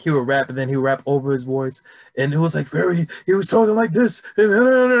where like he would rap and then he would rap over his voice, and it was like he was talking like this,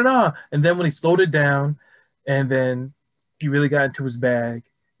 and then when he slowed it down, and then he really got into his bag,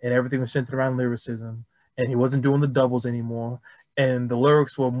 and everything was centered around lyricism, and he wasn't doing the doubles anymore, and the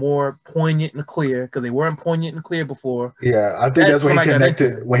lyrics were more poignant and clear because they weren't poignant and clear before. Yeah, I think that's when he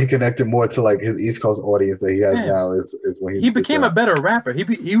connected. When he connected more to like his East Coast audience that he has now is when he became a better rapper.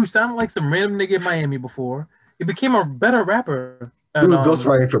 He sounded like some random nigga in Miami before. He became a better rapper. He was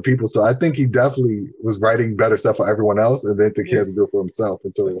ghostwriting for people, so I think he definitely was writing better stuff for everyone else, and then he had to do it for himself.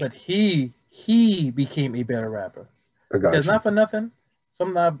 But he became a better rapper. Because not for nothing,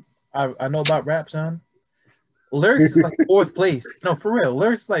 something I know about rap, son. Lyrics is like fourth place. No, for real.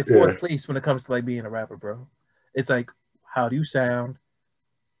 Lyrics is like fourth place when it comes to like being a rapper, bro. It's like, how do you sound?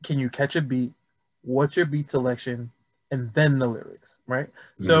 Can you catch a beat? What's your beat selection? And then the lyrics, right?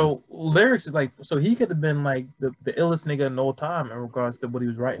 Mm-hmm. So lyrics is like, so he could have been like the illest nigga in all time in regards to what he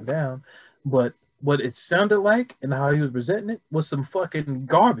was writing down. But what it sounded like and how he was presenting it was some fucking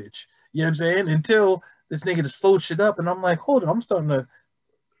garbage. You know what I'm saying? Until this nigga just slowed shit up and I'm like, hold on,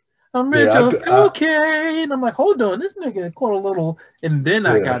 I'm rich off cocaine. I'm like, hold on, this nigga caught a little, and then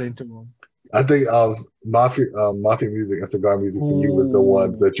I got into him. I think Mafia music and cigar music for you was the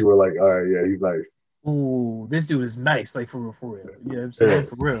one that you were like, all right, yeah, he's nice. Ooh, this dude is nice, like for real. You know what I'm saying?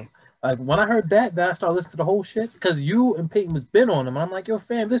 For real. Like when I heard that, then I started listening to the whole shit because you and Peyton was been on him. I'm like, yo,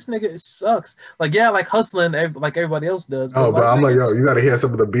 fam, this nigga sucks. Like, yeah, like hustling like everybody else does. But I'm like, yo, you got to hear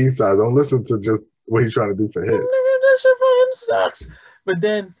some of the B sides. Don't listen to just what he's trying to do for hit. Nigga, that shit fucking sucks. But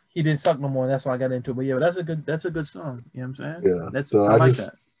then he didn't suck no more. And that's why I got into it. But yeah, that's a good song. You know what I'm saying? Yeah. So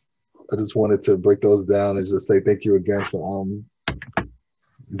I just wanted to break those down and just say thank you again for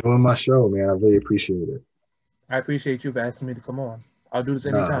doing my show, man. I really appreciate it. I appreciate you for asking me to come on. I'll do this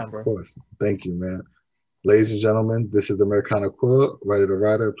Nah, anytime, of bro. course. Thank you, man. Ladies and gentlemen, this is Americana Quill, Writer to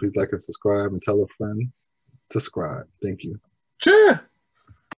Writer. Please like and subscribe and tell a friend to subscribe. Thank you. Sure.